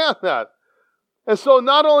understand that. And so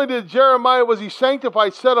not only did Jeremiah, was he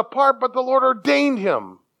sanctified, set apart, but the Lord ordained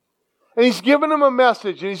him. And he's given him a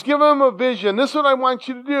message, and he's given him a vision. This is what I want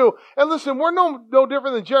you to do. And listen, we're no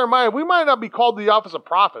different than Jeremiah. We might not be called to the office of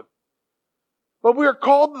prophet, but we are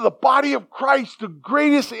called to the body of Christ, the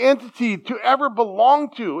greatest entity to ever belong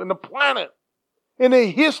to in the planet, in the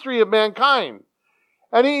history of mankind.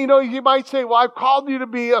 And you might say, well, I've called you to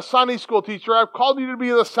be a Sunday school teacher. I've called you to be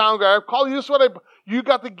the sound guy. I've called you, this is what you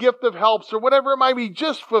got the gift of helps or whatever it might be.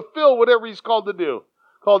 Just fulfill whatever he's called you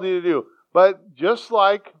to do. But just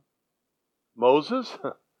like Moses,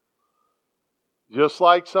 just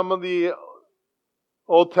like some of the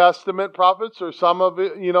Old Testament prophets, or some of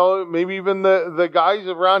it, maybe even the guys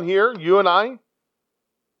around here, you and I,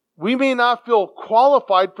 we may not feel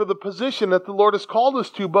qualified for the position that the Lord has called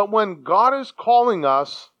us to, but when God is calling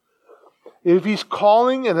us, if he's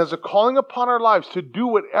calling and has a calling upon our lives to do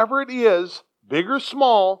whatever it is, big or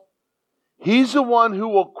small, He's the one who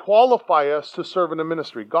will qualify us to serve in the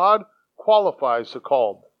ministry. God qualifies the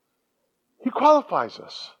called. He qualifies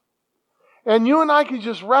us. And you and I can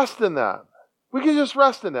just rest in that. We can just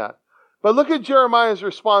rest in that. But look at Jeremiah's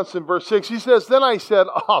response in verse 6. He says, "Then I said,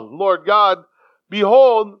 Oh, Lord God,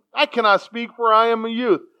 behold, I cannot speak, for I am a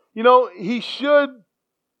youth." You know, he should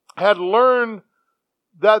have learned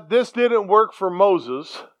that this didn't work for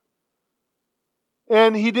Moses.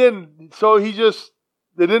 And he didn't. So it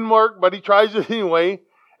didn't work, but he tries it anyway.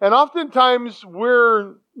 And oftentimes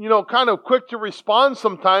we're, kind of quick to respond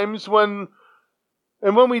sometimes when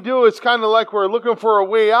we do, it's kind of like we're looking for a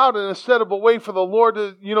way out, and instead of a way for the Lord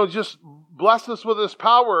to, just bless us with His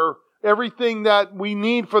power, everything that we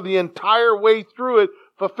need for the entire way through it,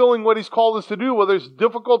 fulfilling what He's called us to do, whether it's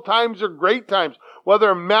difficult times or great times,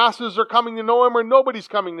 whether masses are coming to know Him or nobody's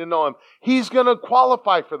coming to know Him, He's going to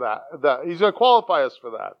qualify for that. He's going to qualify us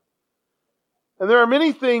for that. And there are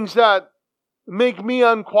many things that make me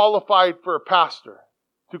unqualified for a pastor,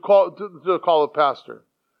 to call a pastor.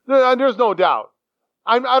 There's no doubt.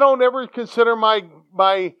 I don't ever consider I'm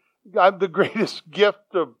the greatest gift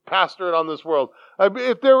to pastorate on this world.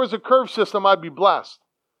 If there was a curve system, I'd be blessed.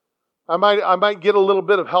 I might get a little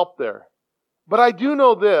bit of help there. But I do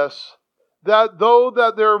know this, that though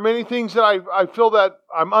that there are many things that I feel that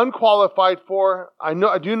I'm unqualified for, I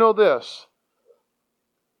do know this,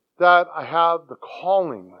 that I have the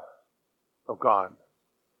calling of God.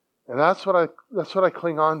 And that's what I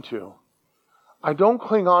cling on to. I don't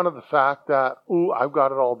cling on to the fact that, I've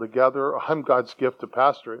got it all together. I'm God's gift to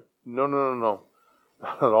pastorate. No.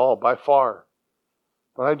 Not at all, by far.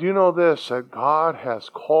 But I do know this, that God has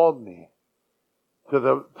called me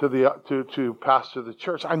to pastor the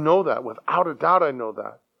church. I know that. Without a doubt, I know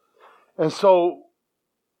that. And so,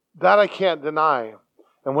 that I can't deny.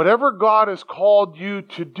 And whatever God has called you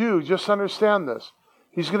to do, just understand this.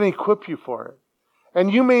 He's going to equip you for it.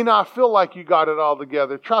 And you may not feel like you got it all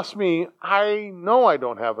together. Trust me, I know I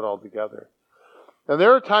don't have it all together. And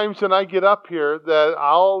there are times when I get up here that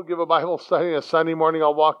I'll give a Bible study on a Sunday morning.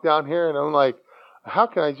 I'll walk down here and I'm like, how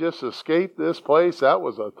can I just escape this place? That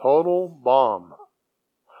was a total bomb.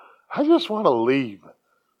 I just want to leave.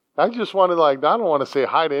 I just want to I don't want to say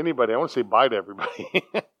hi to anybody. I want to say bye to everybody.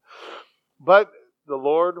 But the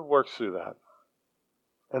Lord works through that.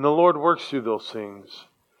 And the Lord works through those things.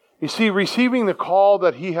 You see, receiving the call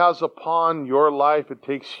that He has upon your life, it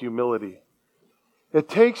takes humility. It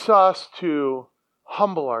takes us to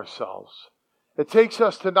humble ourselves. It takes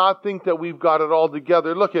us to not think that we've got it all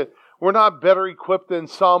together. We're not better equipped than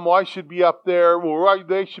some. Well, I should be up there. Well,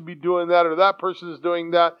 they should be doing that, or that person is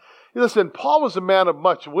doing that. Listen, Paul was a man of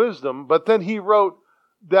much wisdom, but then he wrote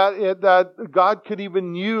that God could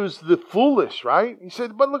even use the foolish, right? He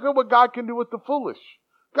said, but look at what God can do with the foolish.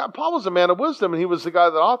 Paul was a man of wisdom, and he was the guy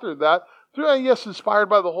that authored that. Yes, inspired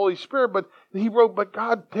by the Holy Spirit, but he wrote, but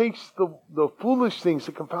God takes the foolish things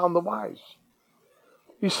to confound the wise.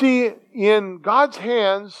 You see, in God's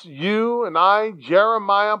hands, you and I,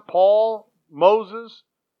 Jeremiah, Paul, Moses,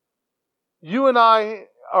 you and I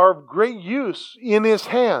are of great use in His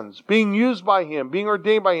hands, being used by Him, being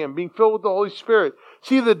ordained by Him, being filled with the Holy Spirit.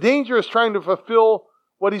 See, the danger is trying to fulfill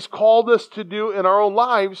what He's called us to do in our own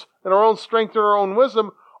lives, in our own strength and our own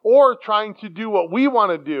wisdom, or trying to do what we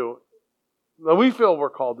want to do, that we feel we're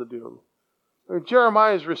called to do.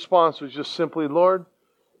 Jeremiah's response was just simply, Lord,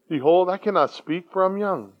 behold, I cannot speak, for I'm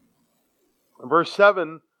young. In verse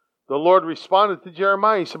 7, the Lord responded to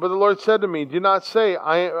Jeremiah. He said, but the Lord said to me, do not say,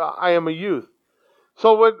 I am a youth.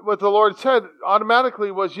 So what the Lord said automatically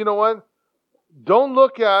was, you know what? Don't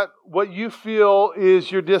look at what you feel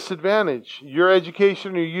is your disadvantage, your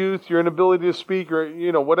education, your youth, your inability to speak, or,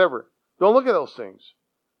 whatever. Don't look at those things.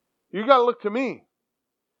 You got to look to me.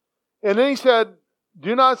 And then he said,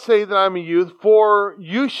 do not say that I'm a youth, for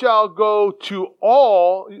you shall go to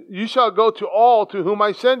all to whom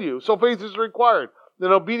I send you. So faith is required.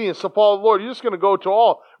 Then obedience to follow the Lord. You're just going to go to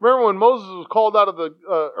all. Remember when Moses was called out of the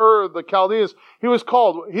Ur of the Chaldeans, he was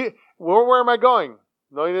called. Where am I going?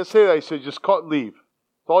 No, he didn't say that. He said, just leave.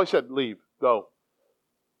 That's all he said, leave, go.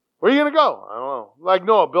 Where are you going to go? I don't know. Like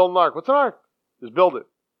Noah, build an ark. What's an ark? Just build it.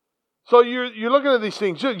 So you're looking at these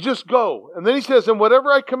things. Just go. And then he says, and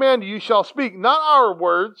whatever I command you, you shall speak. Not our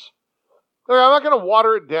words. I'm not going to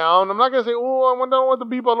water it down. I'm not going to say, I don't want the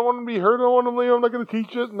people. I don't want them to be hurt. I don't want them to leave. I'm not going to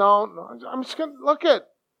teach it. No. I'm just going to look at.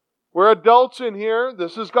 We're adults in here.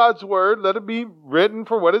 This is God's word. Let it be written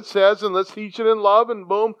for what it says, and let's teach it in love, and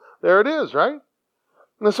boom, there it is, right?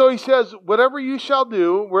 And so he says, whatever you shall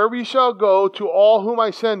do, wherever you shall go, to all whom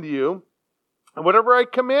I send you, and whatever I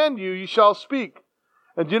command you, you shall speak.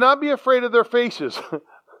 And do not be afraid of their faces.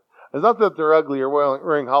 It's not that they're ugly or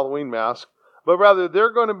wearing Halloween masks, but rather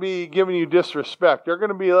they're going to be giving you disrespect. They're going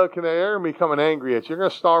to be looking at you, they're going to be coming angry at you. You're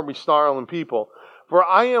going to be snarling people. For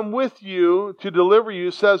I am with you to deliver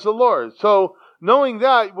you, says the Lord. So knowing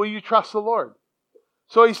that, will you trust the Lord?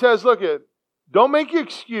 So he says, look, don't make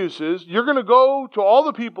excuses. You're going to go to all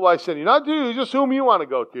the people I send you. Not to just whom you want to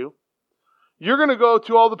go to. You're going to go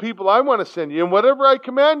to all the people I want to send you. And whatever I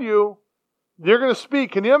command you, you're going to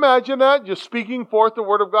speak. Can you imagine that? Just speaking forth the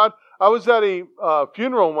word of God. I was at a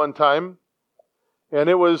funeral one time. And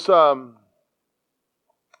it was, there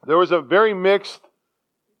was a very mixed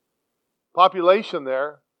population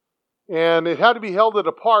there. And it had to be held at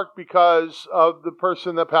a park because of the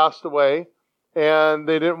person that passed away. And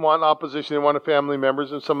they didn't want opposition. They wanted family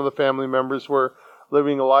members. And some of the family members were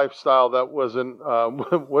living a lifestyle that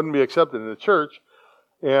wouldn't be accepted in the church.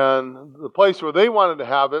 And the place where they wanted to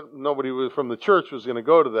have it, nobody from the church was going to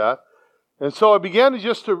go to that. And so I began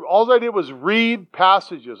all I did was read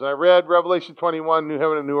passages. And I read Revelation 21, New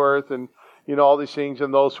Heaven and New Earth, and, all these things.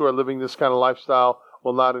 And those who are living this kind of lifestyle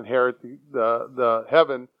will not inherit the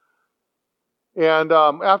heaven. And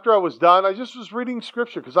after I was done, I just was reading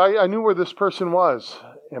Scripture because I knew where this person was.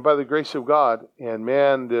 And by the grace of God, and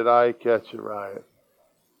man, did I catch it right.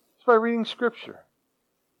 It's by reading Scripture.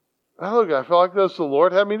 I felt like that's the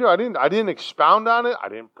Lord had me do. I didn't expound on it. I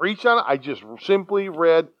didn't preach on it. I just simply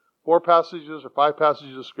read 4 passages or 5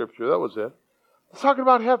 passages of Scripture. That was it. It's talking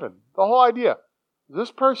about heaven. The whole idea.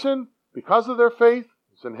 This person, because of their faith,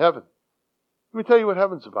 is in heaven. Let me tell you what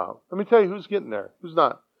heaven's about. Let me tell you who's getting there, who's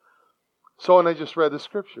not. So, and I just read the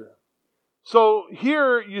Scripture. So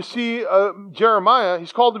here you see Jeremiah.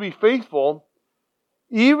 He's called to be faithful,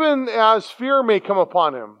 even as fear may come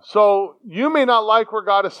upon him. So you may not like where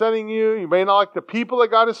God is sending you. You may not like the people that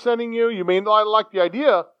God is sending you. You may not like the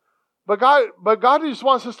idea. But God just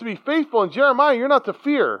wants us to be faithful. And Jeremiah, you're not to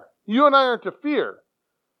fear. You and I aren't to fear.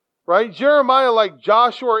 Right? Jeremiah, like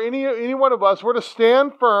Joshua or any one of us, we're to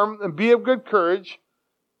stand firm and be of good courage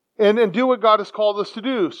and do what God has called us to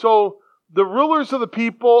do. So the rulers of the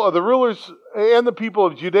people, or the rulers and the people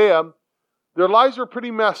of Judea, their lives were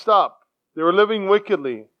pretty messed up. They were living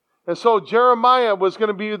wickedly. And so Jeremiah was going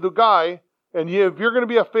to be the guy, and if you're going to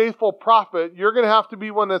be a faithful prophet, you're going to have to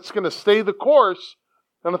be one that's going to stay the course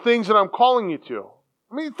on the things that I'm calling you to.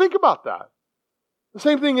 I mean, think about that. The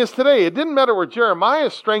same thing is today. It didn't matter where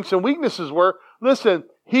Jeremiah's strengths and weaknesses were. Listen,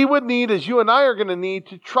 he would need, as you and I are going to need,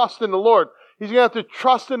 to trust in the Lord. He's going to have to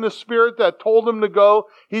trust in the Spirit that told him to go.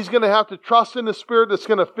 He's going to have to trust in the Spirit that's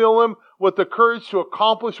going to fill him with the courage to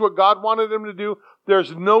accomplish what God wanted him to do.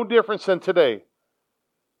 There's no difference than today.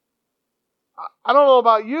 I don't know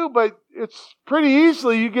about you, but it's pretty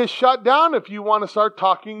easily you get shut down if you want to start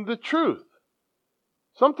talking the truth.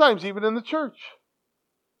 Sometimes even in the church.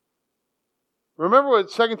 Remember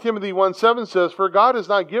what 2 Timothy 1:7 says, "For God has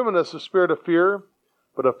not given us a spirit of fear,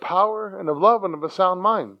 but of power and of love and of a sound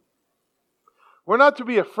mind." We're not to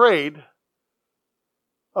be afraid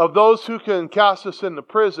of those who can cast us into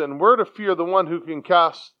prison. We're to fear the one who can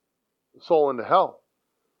cast the soul into hell.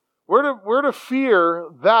 We're to fear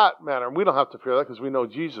that matter. We don't have to fear that because we know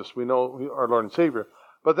Jesus. We know our Lord and Savior.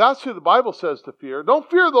 But that's who the Bible says to fear. Don't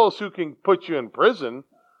fear those who can put you in prison.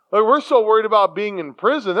 Like, we're so worried about being in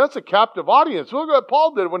prison. That's a captive audience. Look at what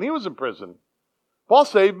Paul did when he was in prison. Paul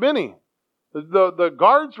saved many. The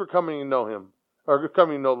guards were coming to know him, or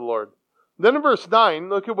coming to know the Lord. Then in verse 9,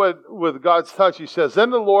 look at what, with God's touch, he says, "Then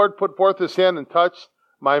the Lord put forth his hand and touched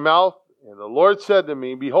my mouth. And the Lord said to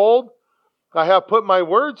me, Behold, I have put my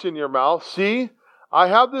words in your mouth. See, I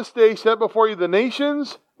have this day set before you the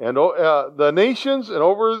nations and over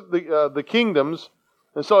the kingdoms."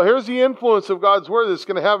 And so here's the influence of God's word that's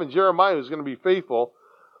going to have in Jeremiah, who's going to be faithful.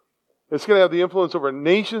 It's going to have the influence over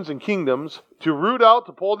nations and kingdoms to root out,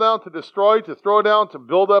 to pull down, to destroy, to throw down, to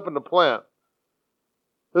build up, and to plant.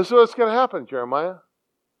 This is what's going to happen, Jeremiah.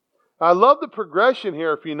 I love the progression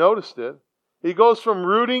here, if you noticed it. He goes from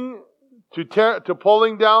rooting to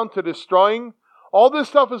pulling down to destroying. All this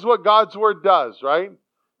stuff is what God's word does, right?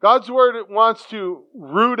 God's word wants to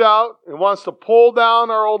root out. It wants to pull down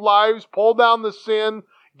our old lives, pull down the sin,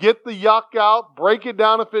 get the yuck out, break it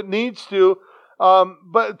down if it needs to,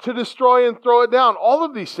 but to destroy and throw it down. All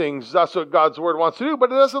of these things, that's what God's word wants to do,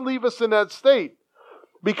 but it doesn't leave us in that state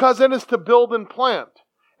because then it's to build and plant.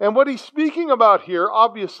 And what he's speaking about here,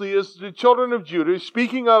 obviously, is the children of Judah. He's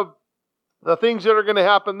speaking of the things that are going to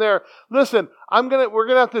happen there. Listen, we're going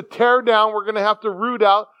to have to tear down, we're going to have to root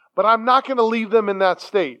out, but I'm not going to leave them in that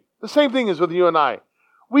state. The same thing is with you and I.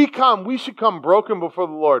 We should come broken before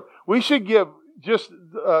the Lord. We should give just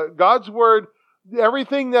God's word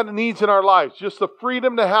everything that it needs in our lives, just the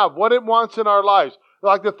freedom to have what it wants in our lives.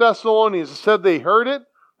 like the Thessalonians. It said they heard it,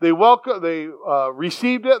 they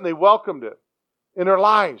received it, and they welcomed it in their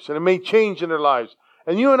lives, and it made change in their lives.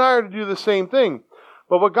 And you and I are to do the same thing.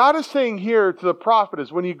 But what God is saying here to the prophet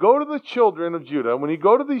is, when you go to the children of Judah, when you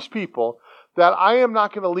go to these people, that I am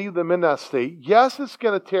not going to leave them in that state. Yes, it's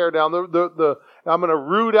going to tear down. I'm going to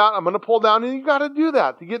root out, I'm going to pull down, and you got to do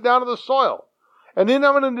that to get down to the soil. And then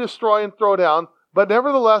I'm going to destroy and throw down, but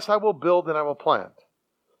nevertheless I will build and I will plant.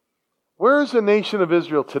 Where is the nation of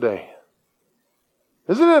Israel today?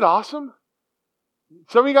 Isn't it awesome?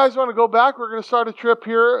 Some of you guys want to go back? We're going to start a trip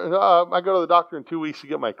here. I go to the doctor in 2 weeks to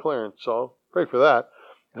get my clearance, so pray for that.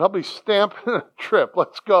 And I'll be stamping a trip.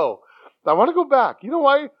 Let's go. I want to go back. You know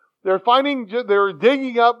why? They're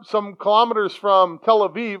digging up some kilometers from Tel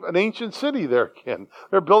Aviv, an ancient city there again.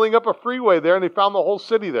 They're building up a freeway there, and they found the whole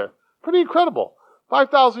city there. Pretty incredible.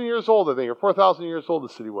 5,000 years old, I think, or 4,000 years old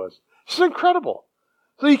the city was. It's incredible.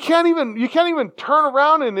 So you can't even turn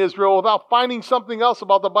around in Israel without finding something else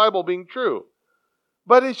about the Bible being true.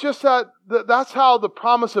 But it's just that's how the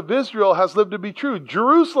promise of Israel has lived to be true.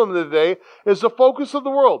 Jerusalem today is the focus of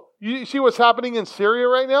the world. You see what's happening in Syria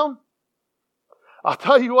right now? I'll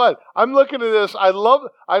tell you what, I'm looking at this. I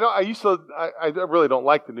really don't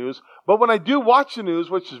like the news, but when I do watch the news,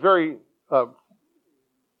 which is very,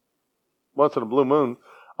 once in a blue moon,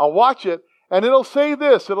 I'll watch it, and it'll say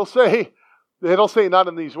this. It'll say not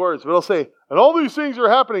in these words, but it'll say, and all these things are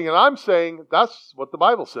happening, and I'm saying that's what the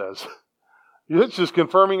Bible says. It's just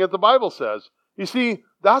confirming what the Bible says. You see,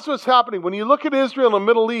 that's what's happening. When you look at Israel and the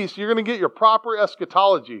Middle East, you're going to get your proper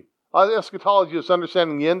eschatology. Eschatology is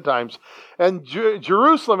understanding the end times. And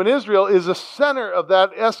Jerusalem and Israel is the center of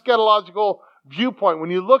that eschatological viewpoint. When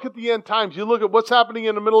you look at the end times, you look at what's happening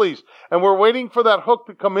in the Middle East. And we're waiting for that hook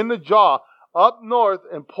to come in the jaw up north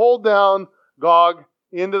and pull down Gog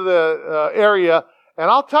into the area. And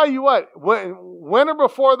I'll tell you what, when or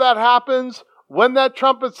before that happens, when that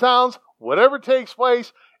trumpet sounds, whatever takes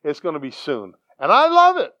place, it's going to be soon. And I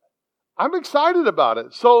love it. I'm excited about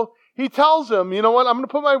it. So he tells them, you know what, I'm going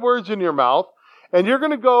to put my words in your mouth, and you're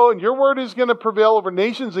going to go, and your word is going to prevail over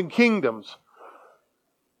nations and kingdoms.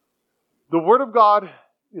 The word of God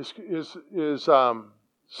is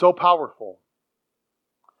so powerful.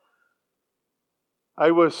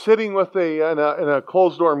 I was sitting with in a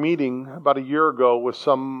closed door meeting about a year ago with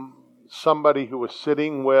somebody who was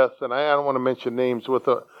sitting with, and I don't want to mention names,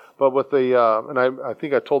 and I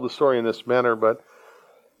think I told the story in this manner, but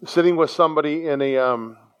sitting with somebody in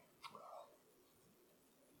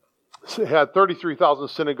had 33,000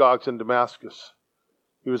 synagogues in Damascus.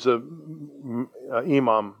 He was an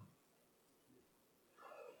imam.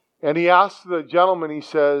 And he asked the gentleman, he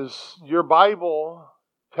says, your Bible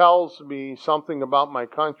tells me something about my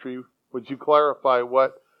country. Would you clarify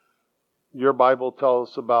what your Bible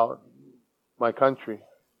tells about my country?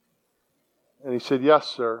 And he said, yes,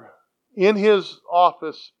 sir. In his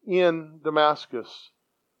office in Damascus.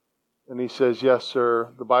 And he says, yes,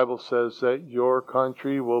 sir, the Bible says that your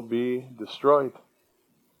country will be destroyed.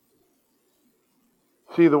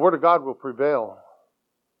 See, the Word of God will prevail.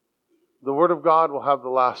 The Word of God will have the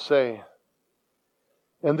last say.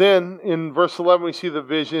 And then in verse 11 we see the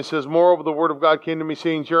vision. It says, moreover, the Word of God came to me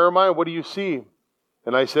saying, Jeremiah, what do you see?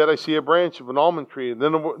 And I said, I see a branch of an almond tree. And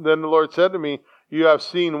then the Lord said to me, you have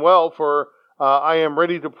seen well, for I am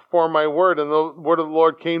ready to perform my word. And the word of the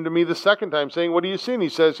Lord came to me the second time, saying, what do you see? And he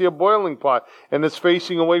says, see a boiling pot, and it's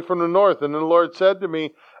facing away from the north. And then the Lord said to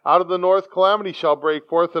me, out of the north calamity shall break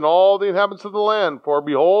forth, and all the inhabitants of the land. For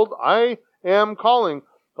behold, I am calling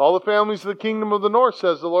all the families of the kingdom of the north,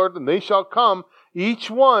 says the Lord, and they shall come,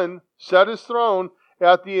 each one set his throne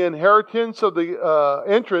at the inheritance of the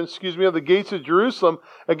entrance, of the gates of Jerusalem,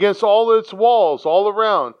 against all its walls all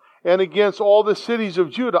around, and against all the cities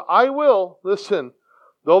of Judah. I will, listen,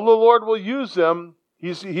 though the Lord will use them, he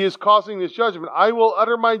is causing this judgment, I will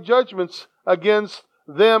utter my judgments against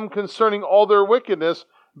them concerning all their wickedness,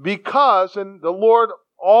 because, and the Lord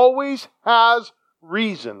always has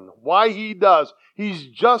reason why he does. He's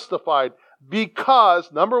justified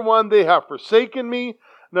because, number one, they have forsaken me.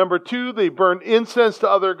 Number two, they burned incense to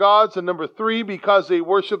other gods. And number three, because they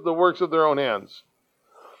worship the works of their own hands.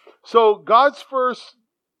 So God's first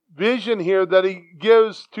vision here that he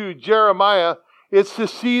gives to Jeremiah is to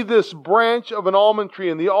see this branch of an almond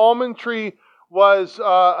tree. And the almond tree was,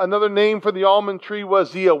 another name for the almond tree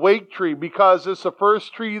was the awake tree, because it's the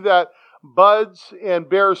first tree that buds and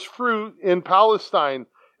bears fruit in Palestine.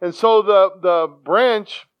 And so the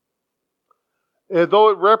branch, though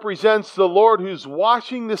it represents the Lord who's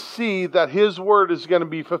watching to see that his word is going to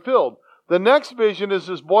be fulfilled. The next vision is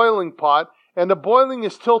this boiling pot, and the boiling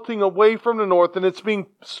is tilting away from the north, and it's being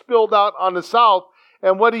spilled out on the south.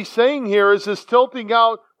 And what he's saying here is this tilting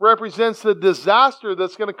out represents the disaster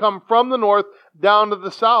that's going to come from the north down to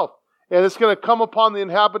the south. And it's going to come upon the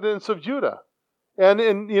inhabitants of Judah.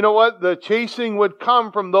 And you know what? The chasing would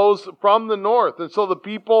come from those from the north. And so the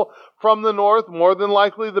people from the north, more than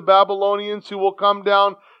likely the Babylonians who will come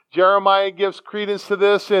down, Jeremiah gives credence to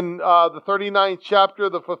this in the 39th chapter,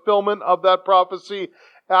 the fulfillment of that prophecy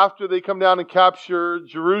after they come down and capture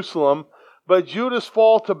Jerusalem. But Judah's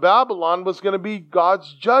fall to Babylon was going to be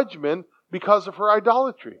God's judgment because of her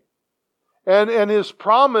idolatry. And his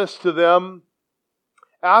promise to them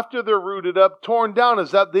after they're rooted up, torn down,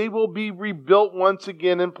 is that they will be rebuilt once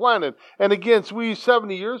again and planted. And again,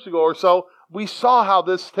 70 years ago or so, we saw how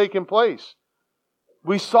this has taken place.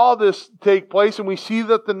 We saw this take place, and we see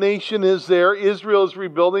that the nation is there. Israel is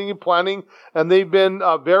rebuilding and planting, and they've been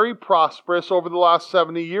very prosperous over the last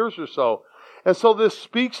 70 years or so. And so this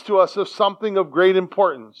speaks to us of something of great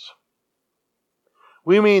importance.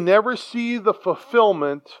 We may never see the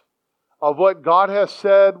fulfillment of what God has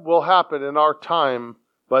said will happen in our time,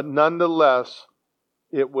 but nonetheless,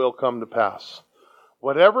 it will come to pass.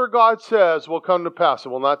 Whatever God says will come to pass. It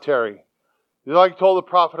will not tarry. Like he told the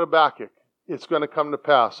prophet Habakkuk, it's going to come to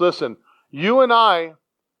pass. Listen, you and I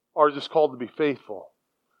are just called to be faithful.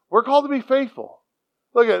 We're called to be faithful.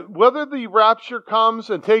 Look at whether the rapture comes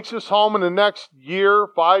and takes us home in the next year,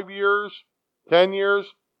 5 years, 10 years,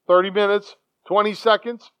 30 minutes, 20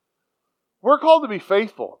 seconds. We're called to be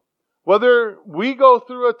faithful. Whether we go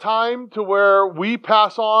through a time to where we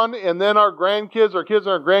pass on and then our grandkids, our kids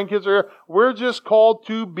and our grandkids are here, we're just called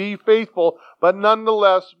to be faithful, but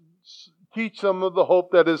nonetheless teach them of the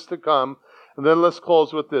hope that is to come. And then let's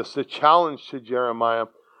close with this, the challenge to Jeremiah.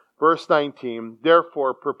 Verse 19,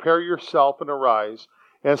 therefore prepare yourself and arise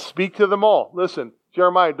and speak to them all. Listen,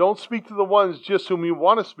 Jeremiah, don't speak to the ones just whom you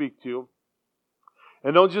want to speak to.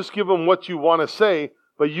 And don't just give them what you want to say,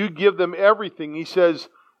 but you give them everything. He says,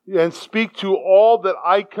 and speak to all that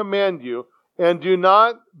I command you, and do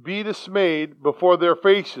not be dismayed before their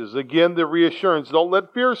faces. Again, the reassurance. Don't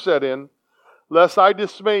let fear set in, lest I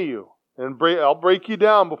dismay you, and I'll break you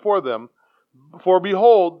down before them. For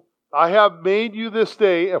behold, I have made you this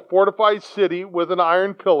day a fortified city with an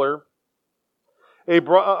iron pillar,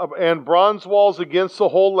 and bronze walls against the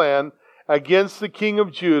whole land, against the king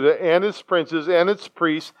of Judah and its princes and its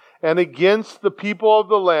priests, and against the people of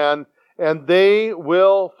the land. And they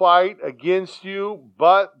will fight against you,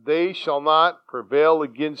 but they shall not prevail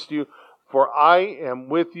against you. For I am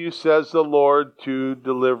with you, says the Lord, to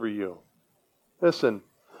deliver you. Listen,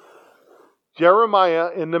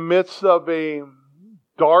 Jeremiah, in the midst of a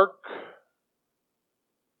dark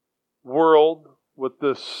world with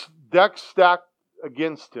the deck stacked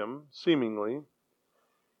against him, seemingly,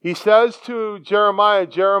 he says to Jeremiah,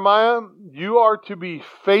 Jeremiah, you are to be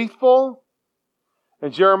faithful.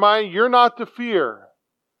 And Jeremiah, you're not to fear.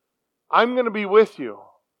 I'm going to be with you.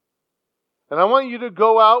 And I want you to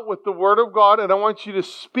go out with the word of God, and I want you to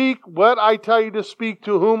speak what I tell you to speak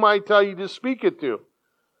to whom I tell you to speak it to.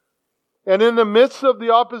 And in the midst of the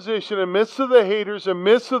opposition, in the midst of the haters, in the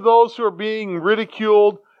midst of those who are being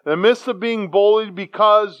ridiculed, in the midst of being bullied,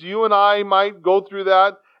 because you and I might go through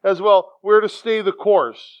that as well, we're to stay the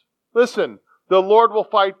course. Listen, the Lord will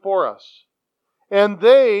fight for us. And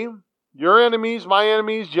they, your enemies, my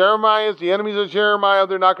enemies, Jeremiah's, the enemies of Jeremiah,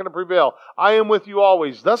 they're not going to prevail. I am with you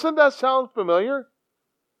always. Doesn't that sound familiar?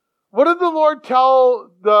 What did the Lord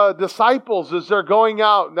tell the disciples as they're going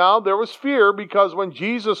out? Now, there was fear because when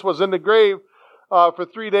Jesus was in the grave for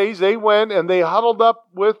 3 days, they went and they huddled up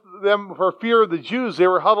with them for fear of the Jews. They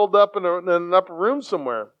were huddled up in an upper room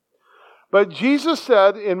somewhere. But Jesus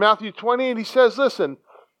said in Matthew 28, he says, listen,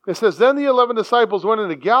 it says, then the 11 disciples went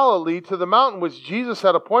into Galilee to the mountain which Jesus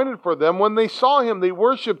had appointed for them. When they saw him, they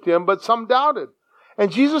worshipped him, but some doubted.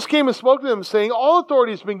 And Jesus came and spoke to them, saying, all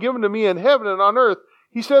authority has been given to me in heaven and on earth.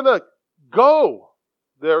 He said, look, go,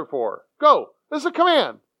 therefore. Go. This is a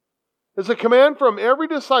command. It's a command from every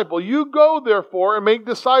disciple. You go, therefore, and make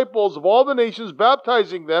disciples of all the nations,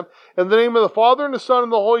 baptizing them in the name of the Father and the Son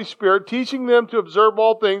and the Holy Spirit, teaching them to observe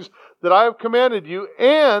all things that I have commanded you.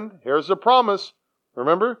 And, here's the promise,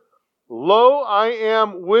 remember, lo, I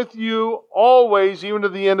am with you always, even to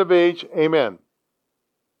the end of age. Amen.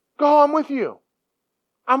 Go, I'm with you.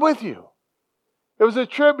 I'm with you. It was a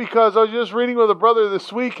trip because I was just reading with a brother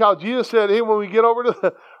this week how Jesus said, hey, when we get over, I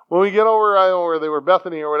don't know where they were,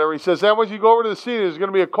 Bethany or whatever, he says, then once you go over to the city, there's going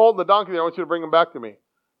to be a colt and a donkey there. I want you to bring them back to me.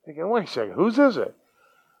 Thinking, wait a second, whose is it?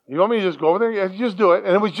 You want me to just go over there? Yeah, just do it.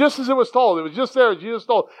 And it was just as it was told. It was just there as Jesus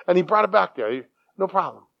told. And he brought it back there. No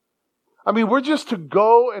problem. I mean, we're just to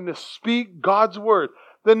go and to speak God's word.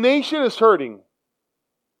 The nation is hurting.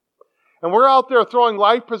 And we're out there throwing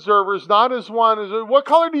life preservers, not as one, as what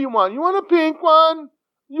color do you want? You want a pink one?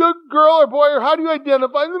 You a girl or boy, or how do you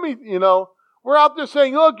identify? We're out there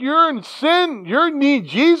saying, look, you're in sin. You need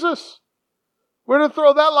Jesus. We're going to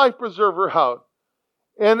throw that life preserver out.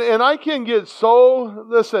 And I can get so,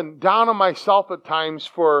 down on myself at times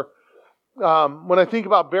for when I think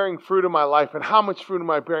about bearing fruit in my life and how much fruit am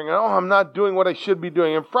I bearing. And, I'm not doing what I should be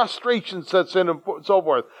doing. And frustration sets in and so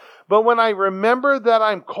forth. But when I remember that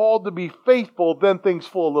I'm called to be faithful, then things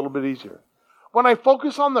flow a little bit easier. When I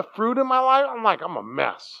focus on the fruit in my life, I'm a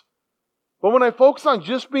mess. But when I focus on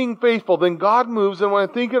just being faithful, then God moves. And when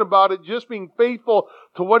I'm thinking about it, just being faithful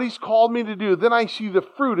to what He's called me to do, then I see the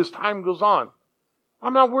fruit as time goes on.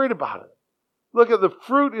 I'm not worried about it. Look, at the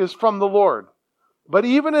fruit is from the Lord. But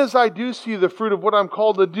even as I do see the fruit of what I'm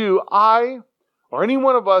called to do, I, or any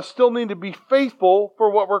one of us, still need to be faithful for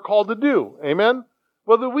what we're called to do. Amen?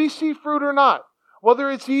 Whether we see fruit or not. Whether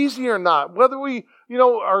it's easy or not. Whether we,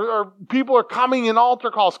 our people are coming in altar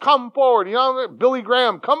calls. Come forward. Billy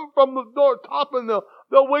Graham, come from the door top and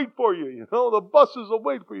they'll wait for you. The buses will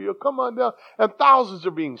wait for you. Come on down. And thousands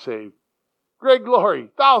are being saved. Greg Laurie,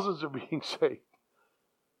 thousands are being saved.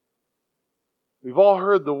 We've all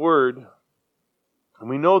heard the word, and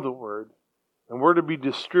we know the word, and we're to be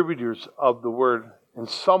distributors of the word in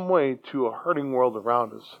some way to a hurting world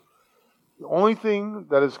around us. The only thing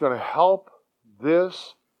that is going to help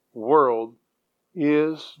this world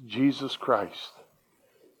is Jesus Christ.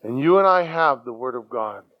 And you and I have the Word of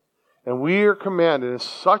God. And we are commanded in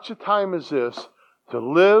such a time as this to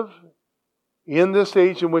live in this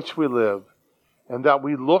age in which we live, and that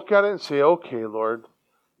we look at it and say, okay, Lord,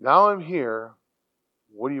 now I'm here.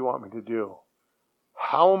 What do you want me to do?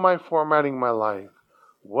 How am I formatting my life?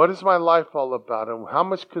 What is my life all about? And how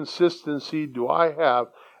much consistency do I have?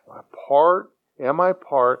 Am I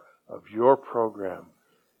part of your program?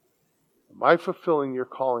 Am I fulfilling your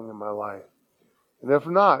calling in my life? And if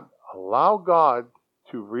not, allow God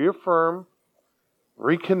to reaffirm,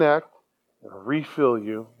 reconnect, and refill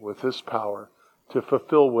you with His power to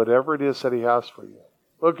fulfill whatever it is that He has for you.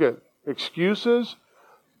 Look at excuses.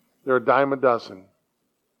 They're a dime a dozen.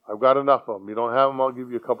 I've got enough of them. You don't have them, I'll give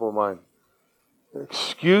you a couple of mine.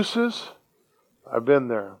 Excuses, I've been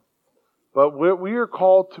there. But what we are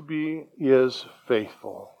called to be is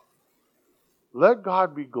faithful. Let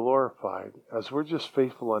God be glorified as we're just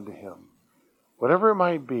faithful unto Him. Whatever it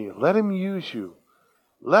might be, let Him use you.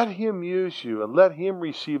 Let Him use you and let Him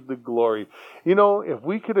receive the glory. If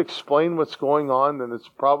we could explain what's going on, then it's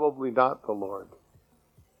probably not the Lord.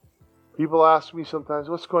 People ask me sometimes,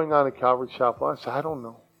 what's going on at Calvary Chapel? I say, I don't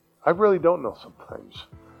know. I really don't know sometimes.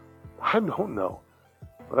 I don't know.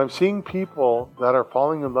 But I'm seeing people that are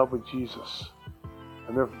falling in love with Jesus.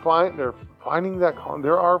 And they're finding that calling.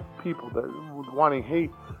 There are people that are wanting,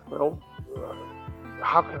 hey,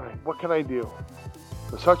 what can I do?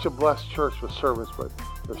 We're such a blessed church with servants, but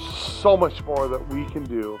there's so much more that we can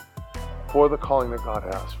do for the calling that God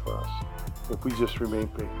has for us if we just remain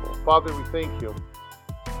faithful. Father, we thank you,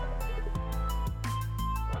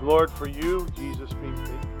 Lord, for you, Jesus, being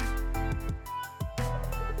faithful.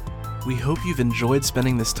 We hope you've enjoyed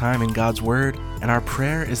spending this time in God's Word, and our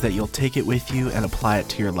prayer is that you'll take it with you and apply it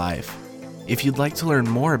to your life. If you'd like to learn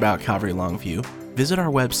more about Calvary Longview, visit our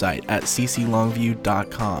website at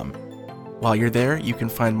cclongview.com. While you're there, you can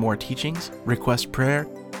find more teachings, request prayer,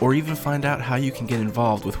 or even find out how you can get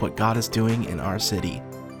involved with what God is doing in our city.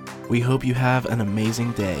 We hope you have an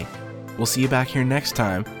amazing day. We'll see you back here next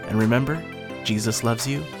time, and remember, Jesus loves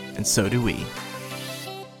you, and so do we.